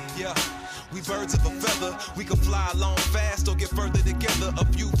me. Yeah. We birds of a feather, we can fly along fast or get further together. A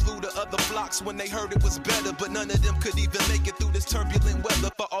few flew to other flocks when they heard it was better, but none of them could even make it through this turbulent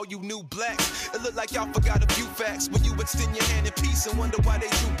weather. For all you new blacks, it look like y'all forgot a few facts when you extend your hand in peace and wonder why they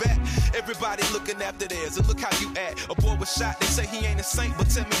drew back. Everybody looking after theirs, and look how you act. A boy was shot, they say he ain't a saint, but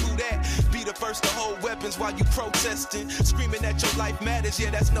tell me who that? Be the first to hold weapons while you protesting, screaming that your life matters,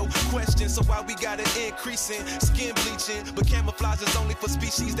 yeah, that's no question. So why we got an increase in skin bleaching, but camouflage is only for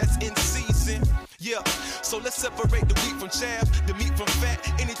species that's in season. Yeah, so let's separate the wheat from chaff, the meat from fat,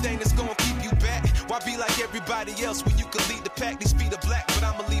 anything that's gonna keep you back. Why be like everybody else when you can lead the pack? These feet are black, but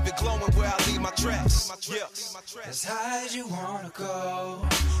I'ma leave it glowing where I leave my tracks. Yeah. As high as you wanna go,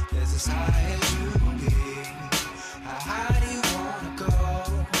 is as high as you will be. How high do you wanna go?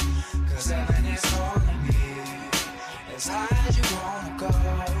 Cause heaven is calling me. As high as you wanna go,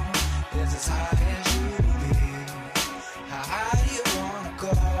 is as high as you will be. How high do you wanna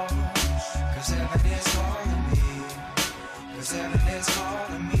go? Cause heaven is calling me. Cause heaven is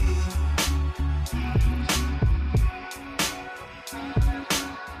calling me.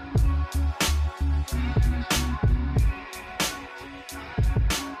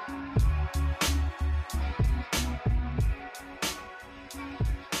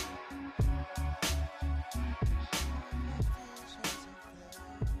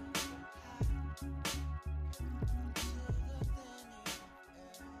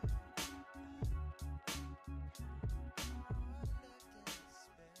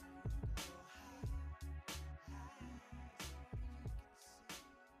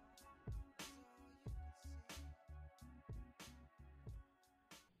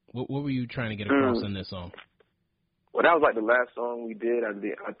 What were you trying to get across in this song? Well, that was like the last song we did, I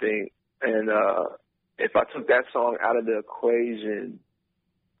think. And if I took that song out of the equation,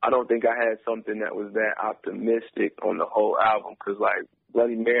 I don't think I had something that was that optimistic on the whole album. Because like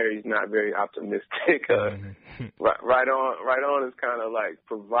Bloody Mary's not very optimistic. Right on is kind of like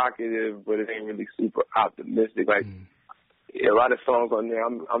provocative, but it ain't really super optimistic. Like a lot of songs on there,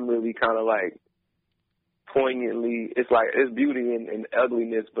 I'm really kind of like poignantly, it's like it's beauty and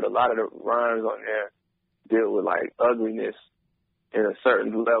ugliness, but a lot of the rhymes on there deal with like ugliness in a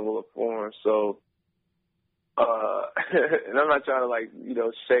certain level of form. So, and I'm not trying to like,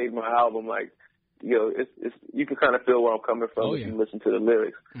 shade my album. Like, it's you can kind of feel where I'm coming from if you listen to the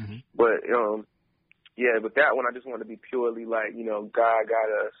lyrics. But, but that one I just want to be purely like, God got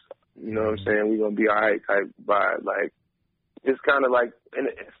us, you know what I'm saying? We're going to be all right type vibe. Like, it's kind of like, and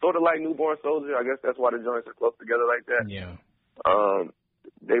it's sort of like Newborn Soldier. I guess that's why the joints are close together like that. Yeah.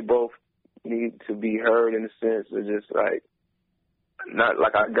 They both need to be heard in the sense of just like, not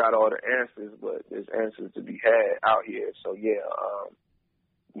like I got all the answers, but there's answers to be had out here. So yeah,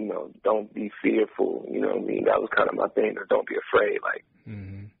 don't be fearful. You know what I mean? That was kind of my thing. Or don't be afraid. Like,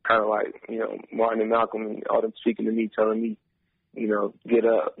 kind of like, Martin and Malcolm and all them speaking to me, telling me, get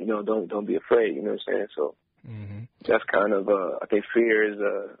up. Don't be afraid. You know what I'm saying? So. That's kind of I think fear is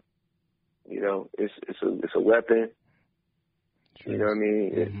it's a weapon. Sure. You know what I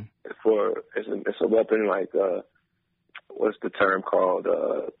mean? It's a weapon like what's the term called?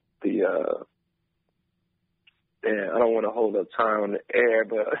 I don't want to hold up time on the air,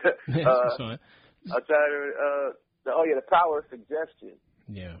 but I'll try to the power of suggestion.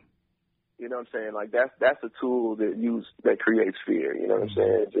 Yeah. You know what I'm saying? Like that's a tool that creates fear. You know what I'm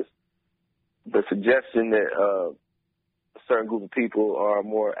saying? Just the suggestion that a certain group of people are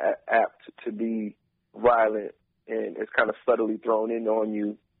more apt to be violent, and it's kind of subtly thrown in on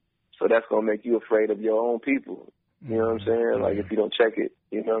you, so that's going to make you afraid of your own people. You know what I'm saying? Like, if you don't check it,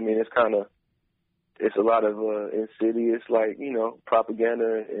 you know what I mean? It's a lot of insidious, like,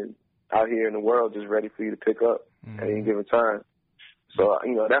 propaganda and out here in the world just ready for you to pick up at any given time. So,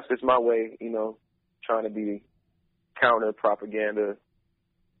 that's just my way, trying to be counter propaganda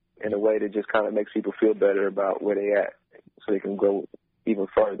in a way that just kind of makes people feel better about where they at so they can go even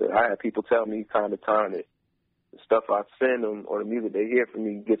further. I have people tell me time to time that the stuff I send them or the music they hear from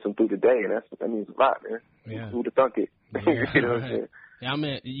me gets them through the day, and that means a lot, man. Yeah. Who'd have thunk it? You know what I'm saying? Yeah, I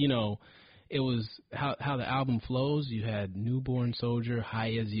mean, it was how the album flows. You had Newborn Soldier,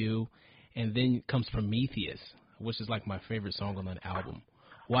 High As You, and then comes Prometheus, which is like my favorite song on that album.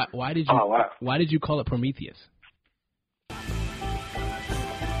 Why did you call it Prometheus?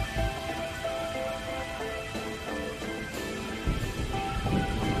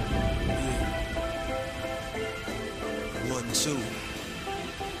 One, two.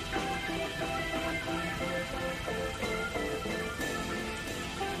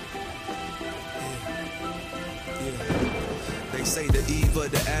 They say the eve of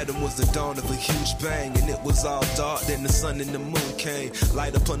the atom was the dawn of a huge bang, and it was all dark, then the sun and the moon came.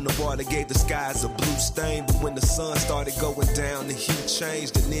 Light upon the water gave the skies a blue stain, but when the sun started going down, the heat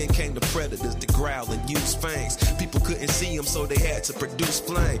changed, and then came the predators to growl and use fangs. People couldn't see them, so they had to produce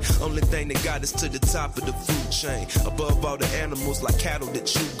flame. Only thing that got us to the top of the food chain. Above all the animals like cattle that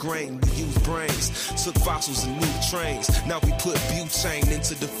chew grain, we use brains, took fossils and moved trains. Now we put butane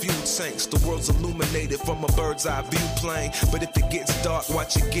into the fuel tanks. The world's illuminated from a bird's eye view plane, but if it gets dark,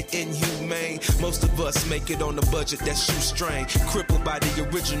 watch it get inhumane. Most of us make it on a budget that's shoestring, crippled by the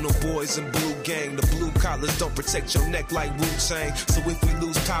original boys and blue gang. The blue collars don't protect your neck like Wu-Tang, so if we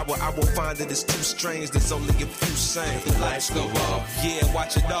lose power, I won't find that it's too strange. There's only a few sane. If the lights go off, yeah,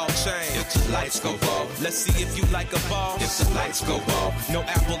 watch it all change. If the lights go off, let's see if you like a ball. If the lights go off, no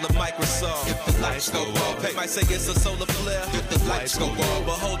Apple or Microsoft. If the lights go off, they might say it's a solar flare. If the lights go off,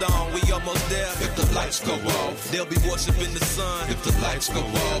 but hold on, we almost there. If the lights go off, they'll be worshiping the sun. If the lights go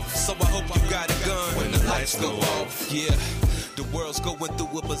off, so I hope you got a gun. When the lights go off, yeah. The world's going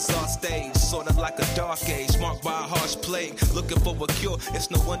through a bizarre stage, sort of like a dark age, marked by a harsh plague. Looking for a cure,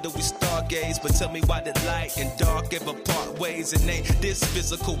 it's no wonder we stargaze. But tell me why the light and dark ever part ways, and ain't this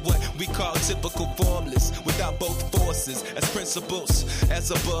physical what we call typical formless, without both forces as principles,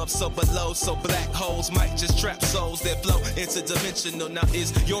 as above so below. So black holes might just trap souls that flow interdimensional. Now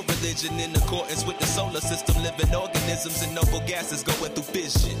is your religion in accordance with the solar system, living organisms and noble gases going through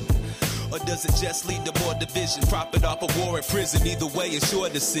fission? Or does it just lead to more division? Profit off of war and prison, either way it's your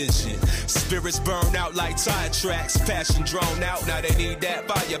decision. Spirits burn out like tire tracks, passion drawn out, now they need that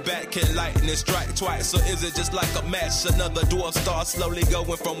fire back. Can lightning strike twice, or is it just like a match? Another dwarf star slowly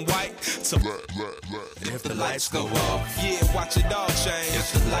going from white to if the lights go off, yeah, watch it all change.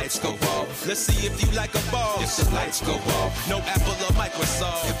 If the lights go off, let's see if you like a ball. If the lights go off, no Apple or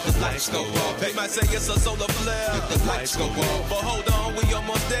Microsoft. If the lights go off, they might say it's a solar flare. If the lights go off, but hold on, we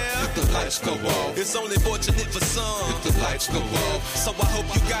almost there. If the lights go off, it's only fortunate for some. If the lights go off, so I hope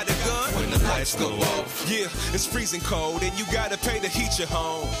you got a gun. When the lights go off, yeah, it's freezing cold and you gotta pay to heat your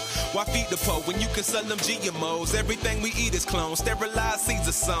home. Why feed the poor when you can sell them GMOs? Everything we eat is cloned, sterilized seeds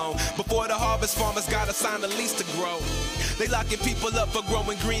are sown. Before the harvest, farmers gotta sign a lease to grow. They locking people up for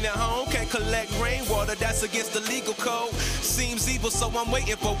growing green at home. Can't collect rainwater, that's against the legal code. Seems evil, so I'm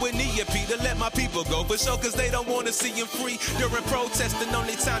waiting for Winnie and P to let my people go for sure, cause they don't wanna see them free. During protesting,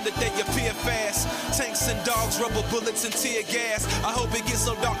 only time that they appear fast. Tanks and dogs, rubber bullets and tear gas. I hope it gets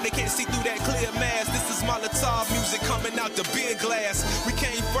so dark they can't see through that clear mask. This is Molotov music coming out the beer glass. We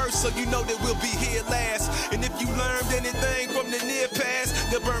came first, so you know that we'll be here last. And if you learned anything from the near past,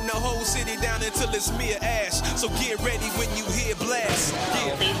 they'll burn the whole city down until it's mere ash. So get ready when you hear blast.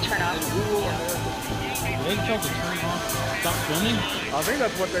 Yeah. Please turn off. They tell to turn off. Stop filming? I think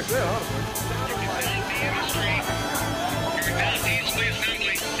that's what they said, honestly.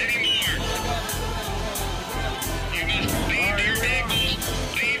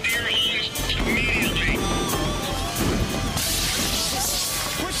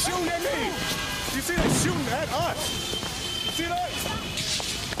 Quit shooting at me! You see they shooting at us! You see that?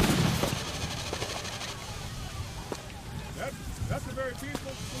 That's a very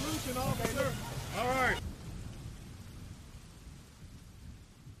peaceful solution, officer. All right.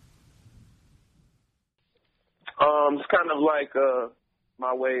 It's kind of like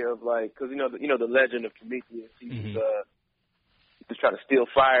my way of like, cause you know the legend of Prometheus. He was trying to steal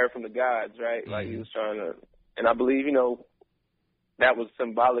fire from the gods, right? Like he was trying to, and I believe that was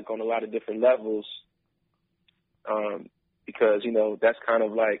symbolic on a lot of different levels, because that's kind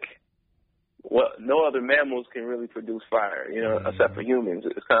of like what no other mammals can really produce fire, except for humans.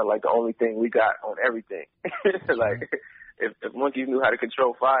 It's kind of like the only thing we got on everything. Like. If monkeys knew how to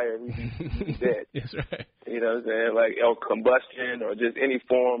control fire, we'd be dead. That's right. You know what I'm saying? Like combustion or just any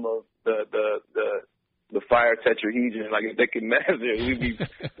form of the fire tetrahedron. Like if they could master it,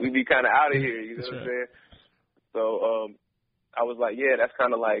 we'd be kind of out of here. You know what I'm saying? So I was like, yeah, that's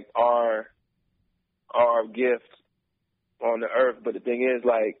kind of like our gift on the earth. But the thing is,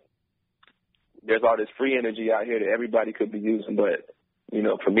 like, there's all this free energy out here that everybody could be using, but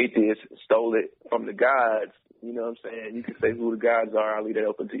Prometheus stole it from the gods. You know what I'm saying? You can say who the gods are. I'll leave that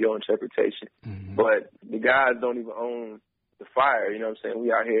open to your interpretation. But the gods don't even own the fire. You know what I'm saying?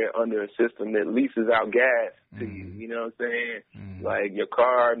 We out here under a system that leases out gas to you. You know what I'm saying? Like your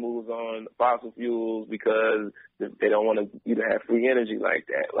car moves on fossil fuels because they don't want you to have free energy like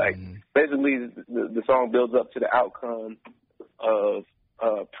that. Like basically, the song builds up to the outcome of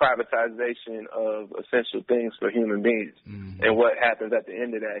privatization of essential things for human beings. And what happens at the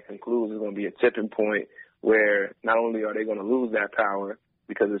end of that concludes is going to be a tipping point where not only are they going to lose that power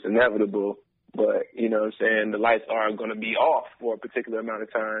because it's inevitable, but, you know what I'm saying, the lights are going to be off for a particular amount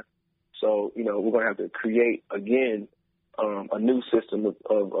of time. So, you know, we're going to have to create, again, a new system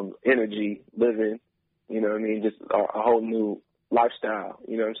of energy living, you know what I mean, just a whole new lifestyle,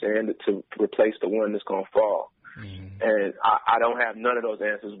 you know what I'm saying, to replace the one that's going to fall. And I don't have none of those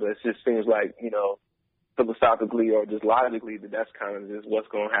answers, but it just seems like, you know, philosophically or just logically that's kind of just what's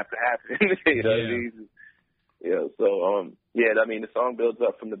going to have to happen. You know what I mean? Yeah, so, I mean, the song builds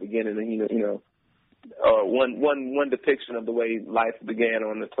up from the beginning, and, one depiction of the way life began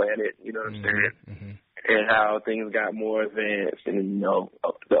on the planet, you know what I'm saying, and how things got more advanced, and, you know,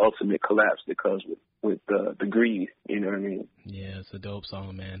 the ultimate collapse that comes with the greed, you know what I mean? Yeah, it's a dope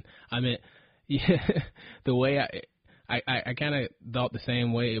song, man. I mean, the way I kind of thought the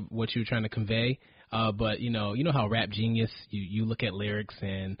same way of what you were trying to convey, but, you know how Rap Genius, you look at lyrics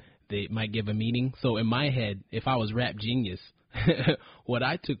and they might give a meaning. So in my head, if I was Rap Genius, what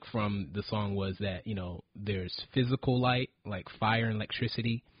I took from the song was that, you know, there's physical light, like fire and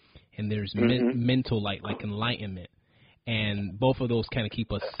electricity, and there's mental light, like enlightenment. And both of those kind of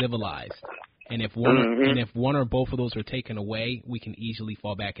keep us civilized. And if one or both of those are taken away, we can easily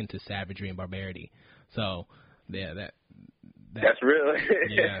fall back into savagery and barbarity. So, yeah, that's real.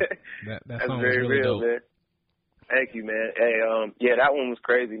 Yeah, that song was very really real, dope. Man. Thank you, man. Hey, that one was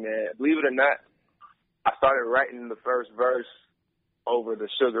crazy, man. Believe it or not, I started writing the first verse over the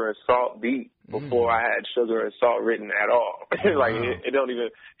sugar and salt beat before I had sugar and salt written at all. Like it don't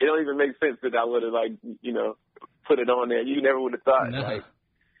even make sense that I would have, like, you know, put it on there. You never would have thought like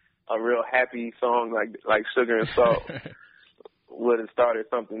a real happy song like Sugar and Salt would have started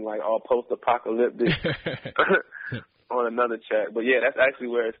something like all post-apocalyptic on another track. But yeah, that's actually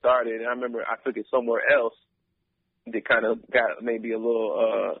where it started. And I remember I took it somewhere else that kind of got maybe a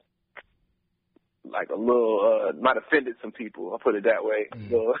little might have offended some people. I'll put it that way. A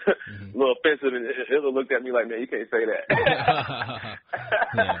little offensive, and Illa looked at me like, man, you can't say that.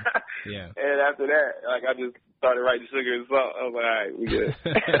 Yeah. And after that, like, I just started writing Sugar and Salt. I was like, all right, we good.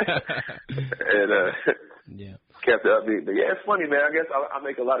 And kept it upbeat. But yeah, it's funny, man. I guess I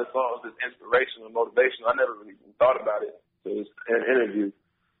make a lot of songs that's inspirational and motivational. I never really thought about it. So it's an interview.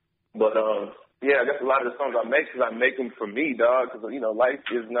 But I guess a lot of the songs I make, because I make them for me, dog. Because, you know, life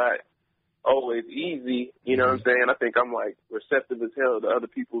is not always easy, you know what I'm saying? I think I'm, like, receptive as hell to other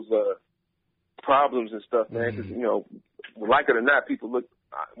people's problems and stuff, man, because, you know, like it or not, people look,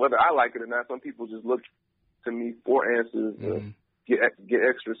 whether I like it or not, some people just look to me for answers, get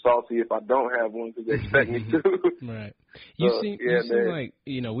extra salty if I don't have one because they expect me to. Right. You seem like,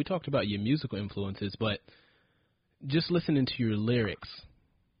 you know, we talked about your musical influences, but just listening to your lyrics,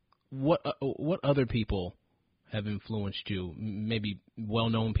 what other people have influenced you, maybe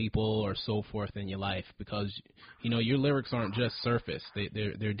well-known people or so forth in your life? Because, you know, your lyrics aren't just surface.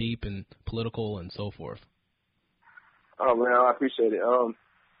 They're deep and political and so forth. Oh, man, I appreciate it.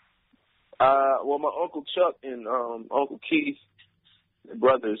 Well, my Uncle Chuck and Uncle Keith,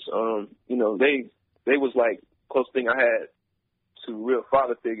 brothers, you know, they was like close thing I had to real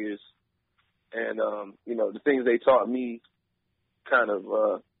father figures. And, you know, the things they taught me kind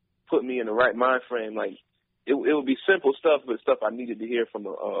of put me in the right mind frame, like, it would be simple stuff, but stuff I needed to hear from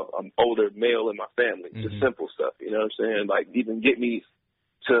an older male in my family. Just simple stuff, you know what I'm saying? Like, even get me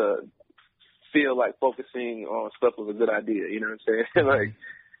to feel like focusing on stuff was a good idea, you know what I'm saying? Like,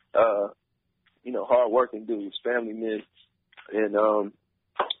 you know, hard-working dudes, family men. And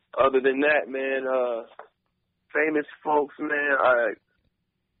other than that, man, famous folks, man, I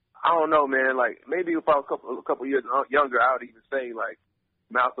don't know, man. Like, maybe if I was a couple years younger, I would even say, like,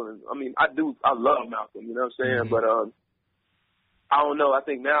 Malcolm. I mean, I love Malcolm, you know what I'm saying? But I don't know. I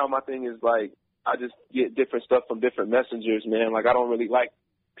think now my thing is, like, I just get different stuff from different messengers, man. Like, I don't really like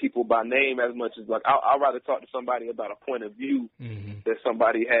people by name as much as, like, I'd rather talk to somebody about a point of view that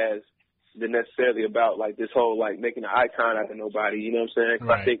somebody has than necessarily about, like, this whole, like, making an icon out of nobody, you know what I'm saying? 'Cause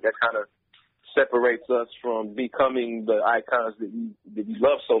I think that kind of separates us from becoming the icons that you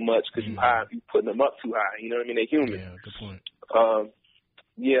love so much because you putting them up too high, you know what I mean? They're human. Yeah, good point.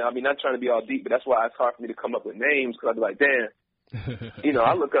 Yeah, I mean, not trying to be all deep, but that's why it's hard for me to come up with names, because I'd be like, damn, you know,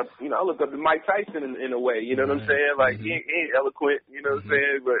 I look up to Mike Tyson in a way, you know what I'm saying? Like, he ain't eloquent, you know what I'm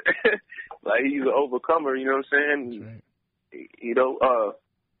saying? But, like, he's an overcomer, you know what I'm saying? you know,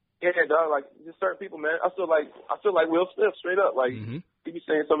 yeah, dog, like just certain people, man. I feel like Will Smith, straight up. Like he be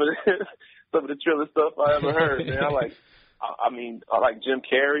saying some of the trillest stuff I ever heard, man. I like Jim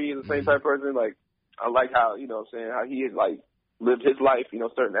Carrey is the same type of person. Like I like how, you know what I'm saying, how he has like lived his life, you know,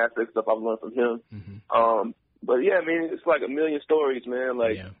 certain aspects of stuff I've learned from him. But yeah, I mean, it's like a million stories, man.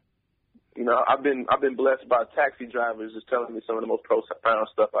 Like you know, I've been blessed by taxi drivers just telling me some of the most profound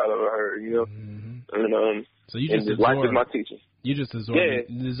stuff I've ever heard, you know. And so you just life is my teacher. You just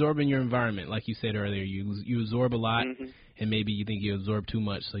absorbing your environment, like you said earlier. You absorb a lot, and maybe you think you absorb too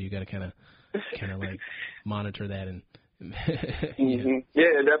much, so you got to kind of like monitor that and.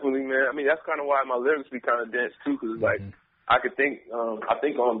 Yeah, definitely, man. I mean, that's kind of why my lyrics be kind of dense too, because like I think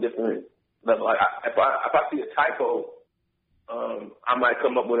on different levels. Like if I see a typo, I might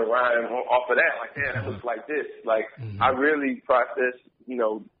come up with a rhyme off of that. Like, yeah, that looks like this. Like I really process, you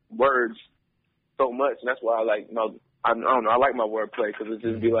know, words so much, and that's why I like, you know, I don't know, I like my wordplay because it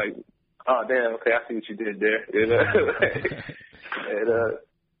just be like, oh damn, okay, I see what you did there, you know.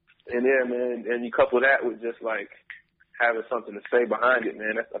 And yeah, man, and you couple that with just like having something to say behind it,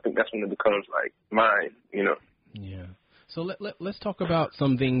 man. I think that's when it becomes like mine, you know. Yeah. So let's talk about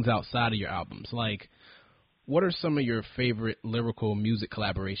some things outside of your albums. Like, what are some of your favorite lyrical music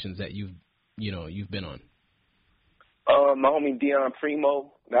collaborations that you've been on? My homie Dion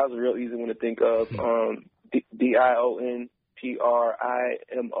Primo, that was a real easy one to think of. Dionprimo. He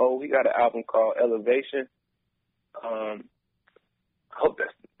got an album called Elevation. I'm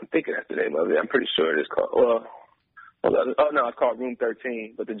thinking that's the name of it. I'm pretty sure it is called. It's called Room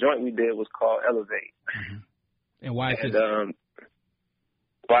 13. But the joint we did was called Elevate. And why is this?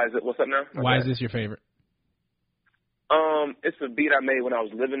 Why is it? What's up now? Why is this your favorite? It's a beat I made when I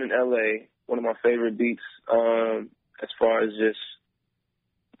was living in LA. One of my favorite beats. As far as just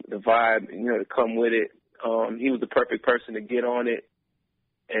the vibe, you know, to come with it. He was the perfect person to get on it.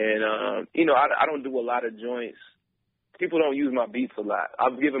 And, you know, I don't do a lot of joints. People don't use my beats a lot.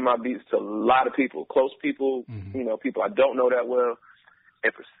 I've given my beats to a lot of people, close people, you know, people I don't know that well.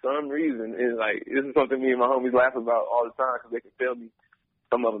 And for some reason, it's like, this is something me and my homies laugh about all the time because they can feel me,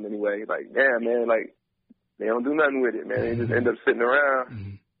 some of them anyway. Like, damn, man, like, they don't do nothing with it, man. They just end up sitting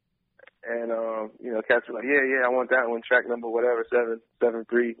around. And, you know, cats are like, yeah, I want that one, track number whatever,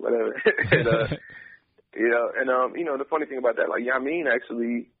 773, whatever. And, you know, the funny thing about that, like, Yamin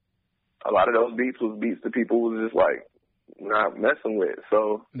actually, a lot of those beats was beats that people was just, like, not messing with.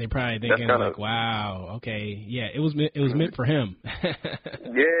 So they probably thinking, like, wow, okay, yeah, it was meant for him.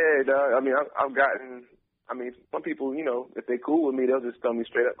 Yeah, dog. I mean, I've gotten, some people, you know, if they cool with me, they'll just tell me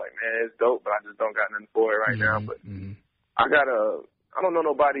straight up, like, man, it's dope, but I just don't got nothing for it right now. But I don't know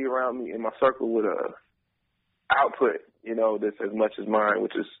nobody around me in my circle with a output, you know, that's as much as mine,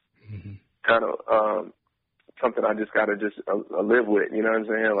 which is kind of something I just gotta live with, you know what I'm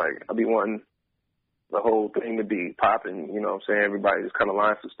saying? Like, I be wanting the whole thing to be popping, you know what I'm saying? Everybody just kind of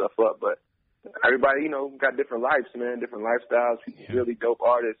lines some stuff up, but everybody, you know, got different lives, man, different lifestyles. People really dope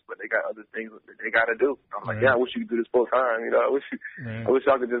artists, but they got other things that they got to do. I'm like, I wish you could do this full time. You know, I wish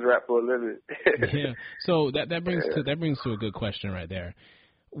y'all could just rap for a living. Yeah. So that brings to a good question right there.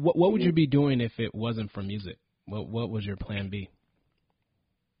 What would you be doing if it wasn't for music? What was your plan B?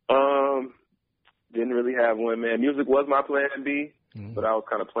 Didn't really have one, man. Music was my plan B, but I was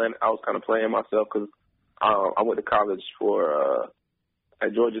kind of playing myself because I went to college for.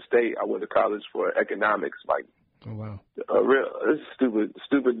 At Georgia State, I went to college for economics, like a real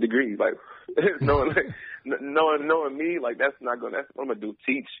stupid degree. Like knowing me, like that's what I'm gonna do.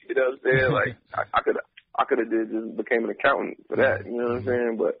 Teach, you know what I'm saying? Like I could have just became an accountant for that, you know what I'm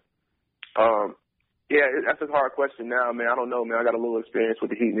saying? But yeah, that's a hard question now, man. I don't know, man. I got a little experience with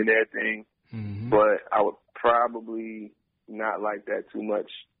the heating and everything, but I would probably not like that too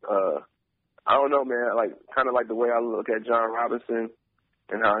much. I don't know, man. Like kind of like the way I look at John Robinson.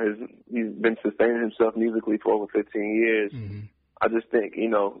 And how he's been sustaining himself musically for over 15 years. I just think, you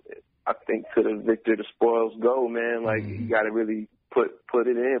know, to the victor, the spoils go, man. Like, you got to really put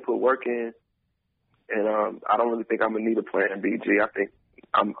it in, put work in. And I don't really think I'm going to need a plan B, G. I think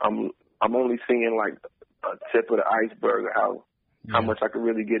I'm only seeing, like, a tip of the iceberg of how much I could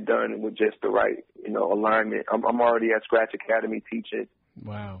really get done with just the right, you know, alignment. I'm already at Scratch Academy teaching.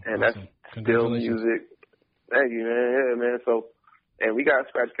 Wow. And that's still music. Thank you, man. Yeah, man. So, and we got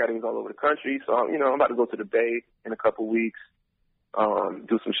Scratch Academies all over the country. So, you know, I'm about to go to the Bay in a couple weeks,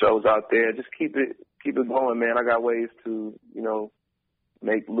 do some shows out there. Just keep it going, man. I got ways to, you know,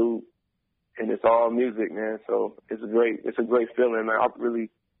 make loot, and it's all music, man. So it's a great feeling, man. I've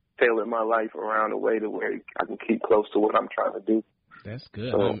really tailored my life around a way to where I can keep close to what I'm trying to do. That's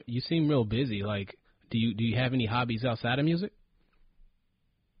good. You seem real busy. Like, Do you have any hobbies outside of music?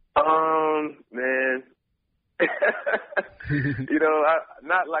 Man, you know,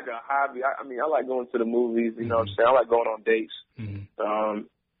 not like a hobby. I mean, I like going to the movies. You know what I'm saying? I like going on dates.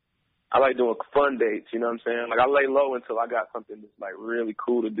 I like doing fun dates. You know what I'm saying? Like I lay low until I got something that's like really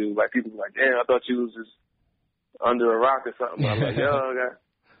cool to do. Like people be like, damn, I thought you was just under a rock or something. I'm like, yo,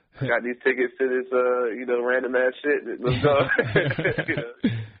 I got these tickets to this, you know, random ass shit. Let's go. You know?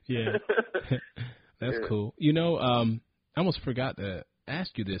 Yeah, that's cool. You know, I almost forgot to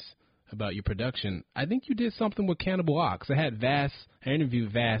ask you this about your production. I think you did something with Cannibal Ox. I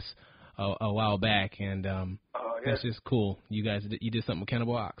interviewed Vass a while back, and that's just cool. You did something with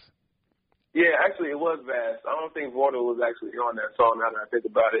Cannibal Ox. Yeah, actually, it was Vass. I don't think Water was actually on that song. Now that I think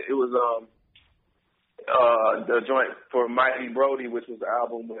about it, it was the joint for Mighty Brody, which was the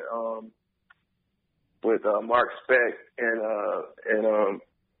album with Mark Speck and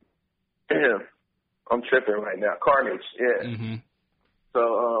damn, I'm tripping right now. Carnage, yeah.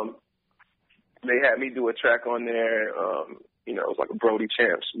 So they had me do a track on there. You know, it was like a Brody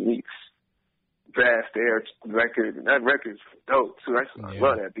Champs meets Vast Air record. That record's dope too. I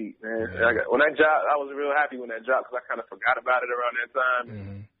love that beat, man. Yeah. When that dropped, I was real happy when that dropped because I kind of forgot about it around that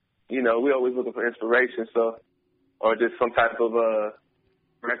time. You know, we always looking for inspiration, or just some type of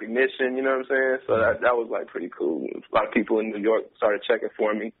recognition. You know what I'm saying? So that was like pretty cool. A lot of people in New York started checking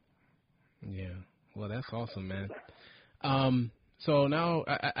for me. Yeah, well, that's awesome, man. So now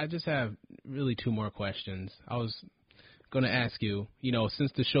I just have really two more questions. I was going to ask you, you know,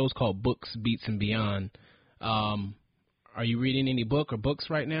 since the show's called Books, Beats, and Beyond, are you reading any book or books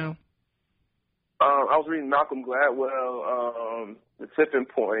right now? I was reading Malcolm Gladwell, The Tipping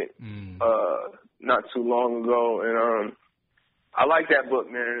Point, not too long ago, and I like that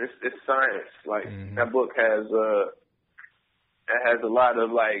book, man. It's science. Like that book has a lot of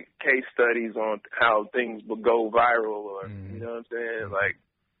like case studies on how things would go viral, or you know what I'm saying? Like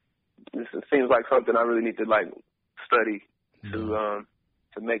it seems like something I really need to like study to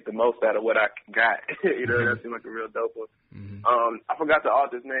make the most out of what I got. You know, that seems like a real dope one. I forgot the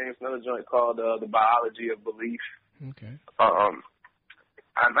author's name. It's another joint called The Biology of Belief. Okay.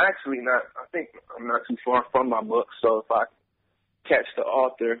 I'm actually not. I think I'm not too far from my book, so if I catch the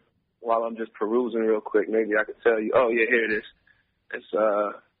author while I'm just perusing real quick, maybe I could tell you. Oh yeah, here it is. It's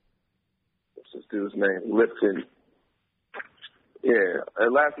what's this dude's name? Lipton. Yeah, her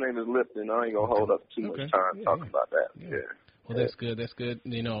last name is Lipton. I ain't gonna hold up too much time talking about that. Yeah. Well, that's good. That's good.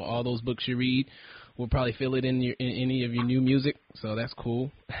 You know, all those books you read, we'll probably feel it in any of your new music. So that's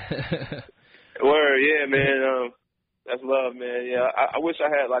cool. Word, yeah, man. That's love, man. Yeah, I wish I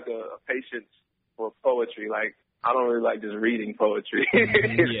had like a patience for poetry. Like I don't really like just reading poetry. You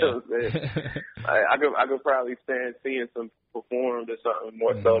know what I'm saying? I could probably stand seeing some performed or something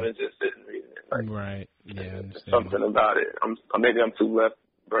more so than just sitting reading it. Like, right. Yeah, I understand. Something about it. Maybe I'm too left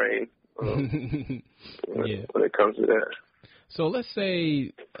brain when it comes to that. So let's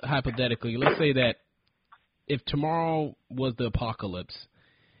say, hypothetically, that if tomorrow was the apocalypse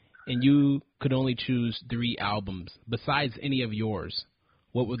and you could only choose 3 albums besides any of yours,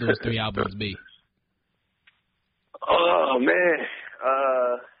 what would those 3 albums be? Oh, man.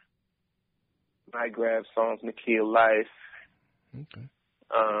 Might grab songs Nakia Life. Okay.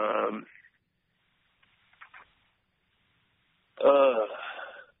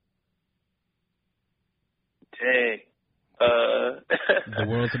 Dang. The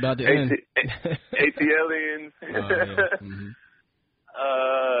world's about to end. ATLians.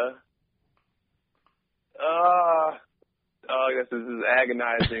 I guess this is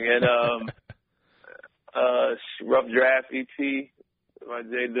agonizing. And Rough Draft EP by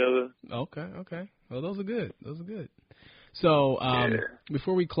J Dilla. Okay. Well, those are good. So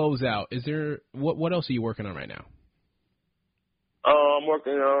before we close out, is there what else are you working on right now? I'm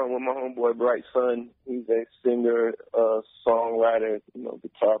working on with my homeboy Bright Sun. He's a singer, songwriter,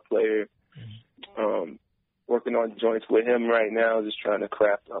 guitar player. Working on joints with him right now, just trying to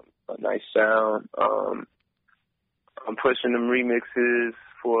craft a nice sound. I'm pushing them remixes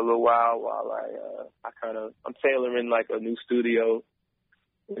for a little while I'm tailoring like a new studio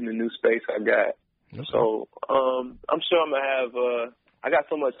in the new space I got. Okay. So I'm sure I'm gonna have I got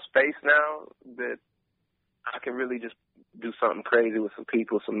so much space now that I can really just do something crazy with some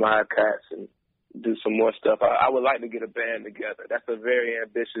people, some live cats, and do some more stuff. I would like to get a band together. That's a very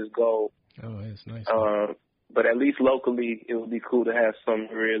ambitious goal. Oh, it's nice. But at least locally, it would be cool to have some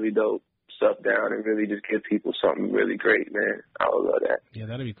really dope stuff down and really just give people something really great, man. I would love that. Yeah,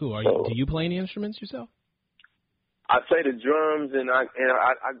 that'd be cool. Do you play any instruments yourself? I play the drums, and I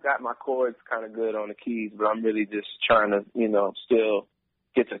got my chords kind of good on the keys, but I'm really just trying to, still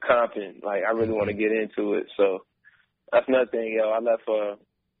get to comping. Like, I really want to get into it. So that's another thing, yo. I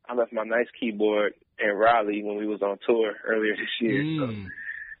left my nice keyboard in Raleigh when we was on tour earlier this year. So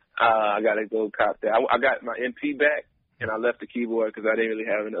I got to go cop that. I got my MP back, and I left the keyboard because I didn't really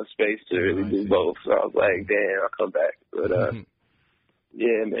have enough space to really do both. So I was like, damn, I'll come back. But,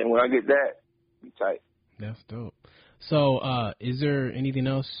 yeah, man, when I get that, I'm tight. That's dope. So is there anything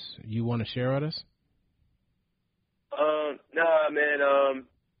else you want to share with us? Nah, man,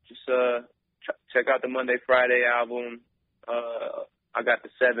 just check out the Monday Friday album. I got the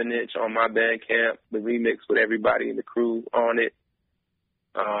 7-inch on my Bandcamp, the remix with everybody in the crew on it.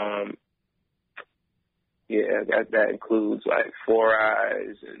 Yeah, that includes like Four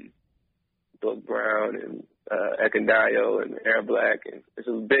Eyes and Dogg Pound and Ekandayo and Air Black, and it's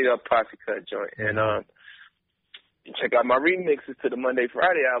a big up posse cut joint. And check out my remixes to the Monday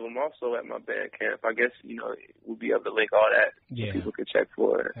Friday album also at my Bandcamp. I guess we'll be able to link all that. Yeah, so people can check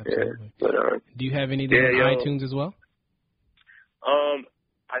for it. Absolutely. Yeah. But do you have anything on iTunes as well?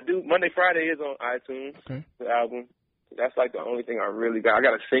 I do. Monday Friday is on iTunes. Okay. The album. That's like the only thing I really got. I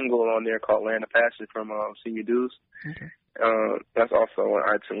got a single on there called Land of Passion from Senior Dudes. Okay. That's also on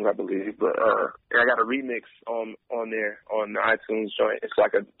iTunes, I believe. But I got a remix on there on the iTunes joint. It's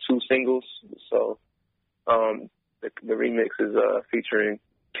like 2 singles. So the remix is featuring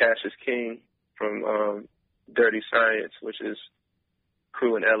Cassius King from Dirty Science, which is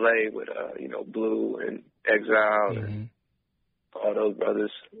crew in LA with Blue and Exile and all those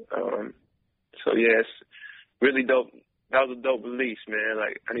brothers. So yeah, it's really dope. That was a dope release, man.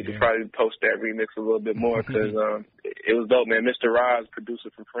 Like, I need to probably post that remix a little bit more because it was dope, man. Mr. Roz, producer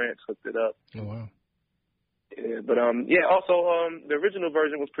from France, hooked it up. Oh, wow. Yeah, but also the original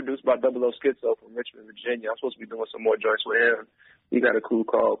version was produced by Double O Schizo from Richmond, Virginia. I'm supposed to be doing some more joints with him. He got a crew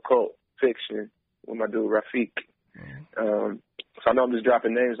called Cult Fiction with my dude Rafiq. So I know I'm just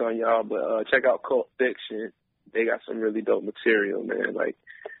dropping names on y'all, but check out Cult Fiction. They got some really dope material, man. Like,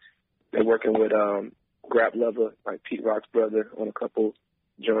 they're working with Grap Lover, like Pete Rock's brother, on a couple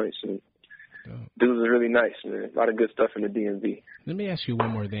joints, and dudes are really nice, man. A lot of good stuff in the DMV. Let me ask you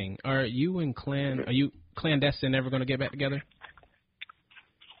one more thing. Are you Clandestine ever going to get back together?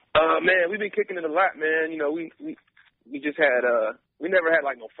 Man, we've been kicking it a lot, man. We just had we never had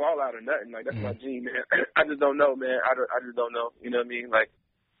like no fallout or nothing. Like, that's my G, man. I just don't know, man. I just don't know. You know what I mean? Like,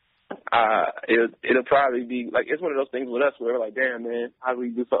 it'll probably be like, it's one of those things with us where we're like, damn, man, how do we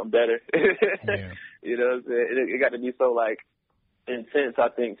do something better? You know what I'm saying? It got to be so like intense, I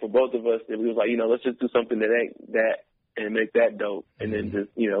think, for both of us that we was like, let's just do something that ain't that and make that dope, and then just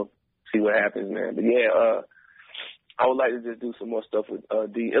see what happens, man. But yeah, I would like to just do some more stuff with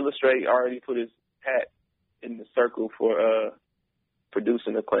D. Illustrate already put his hat in the circle for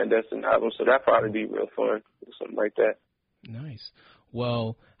producing a Clandestine album, so that'd probably be real fun, something like that. Nice.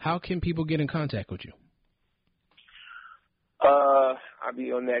 Well, how can people get in contact with you? I'll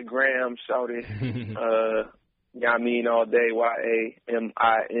be on that gram, shouted. Yamin all day, YAMINALLDAY.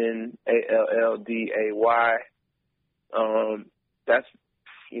 That's,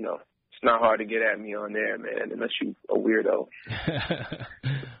 it's not hard to get at me on there, man, unless you a weirdo.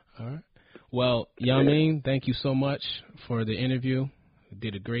 All right. Well, Yamin, thank you so much for the interview. You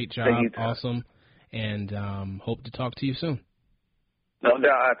did a great job. Thank you, awesome. And hope to talk to you soon. No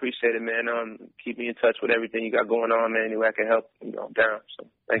doubt. I appreciate it, man. Keep me in touch with everything you got going on, man. Any way I can help, I'm down. So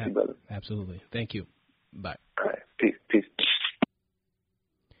thank you, brother. Absolutely. Thank you. Bye. All right. Peace.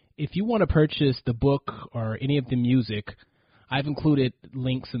 If you want to purchase the book or any of the music, I've included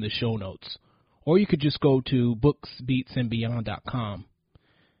links in the show notes. Or you could just go to booksbeatsandbeyond.com.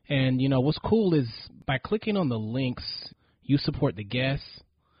 And, what's cool is by clicking on the links, you support the guests,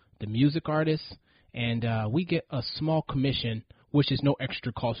 the music artists, and we get a small commission, which is no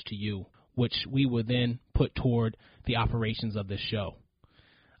extra cost to you, which we will then put toward the operations of this show.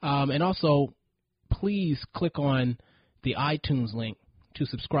 And also, please click on the iTunes link to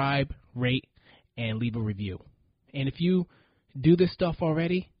subscribe, rate, and leave a review. And if you do this stuff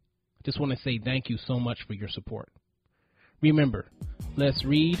already, I just want to say thank you so much for your support. Remember, let's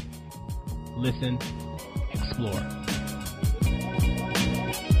read, listen, explore.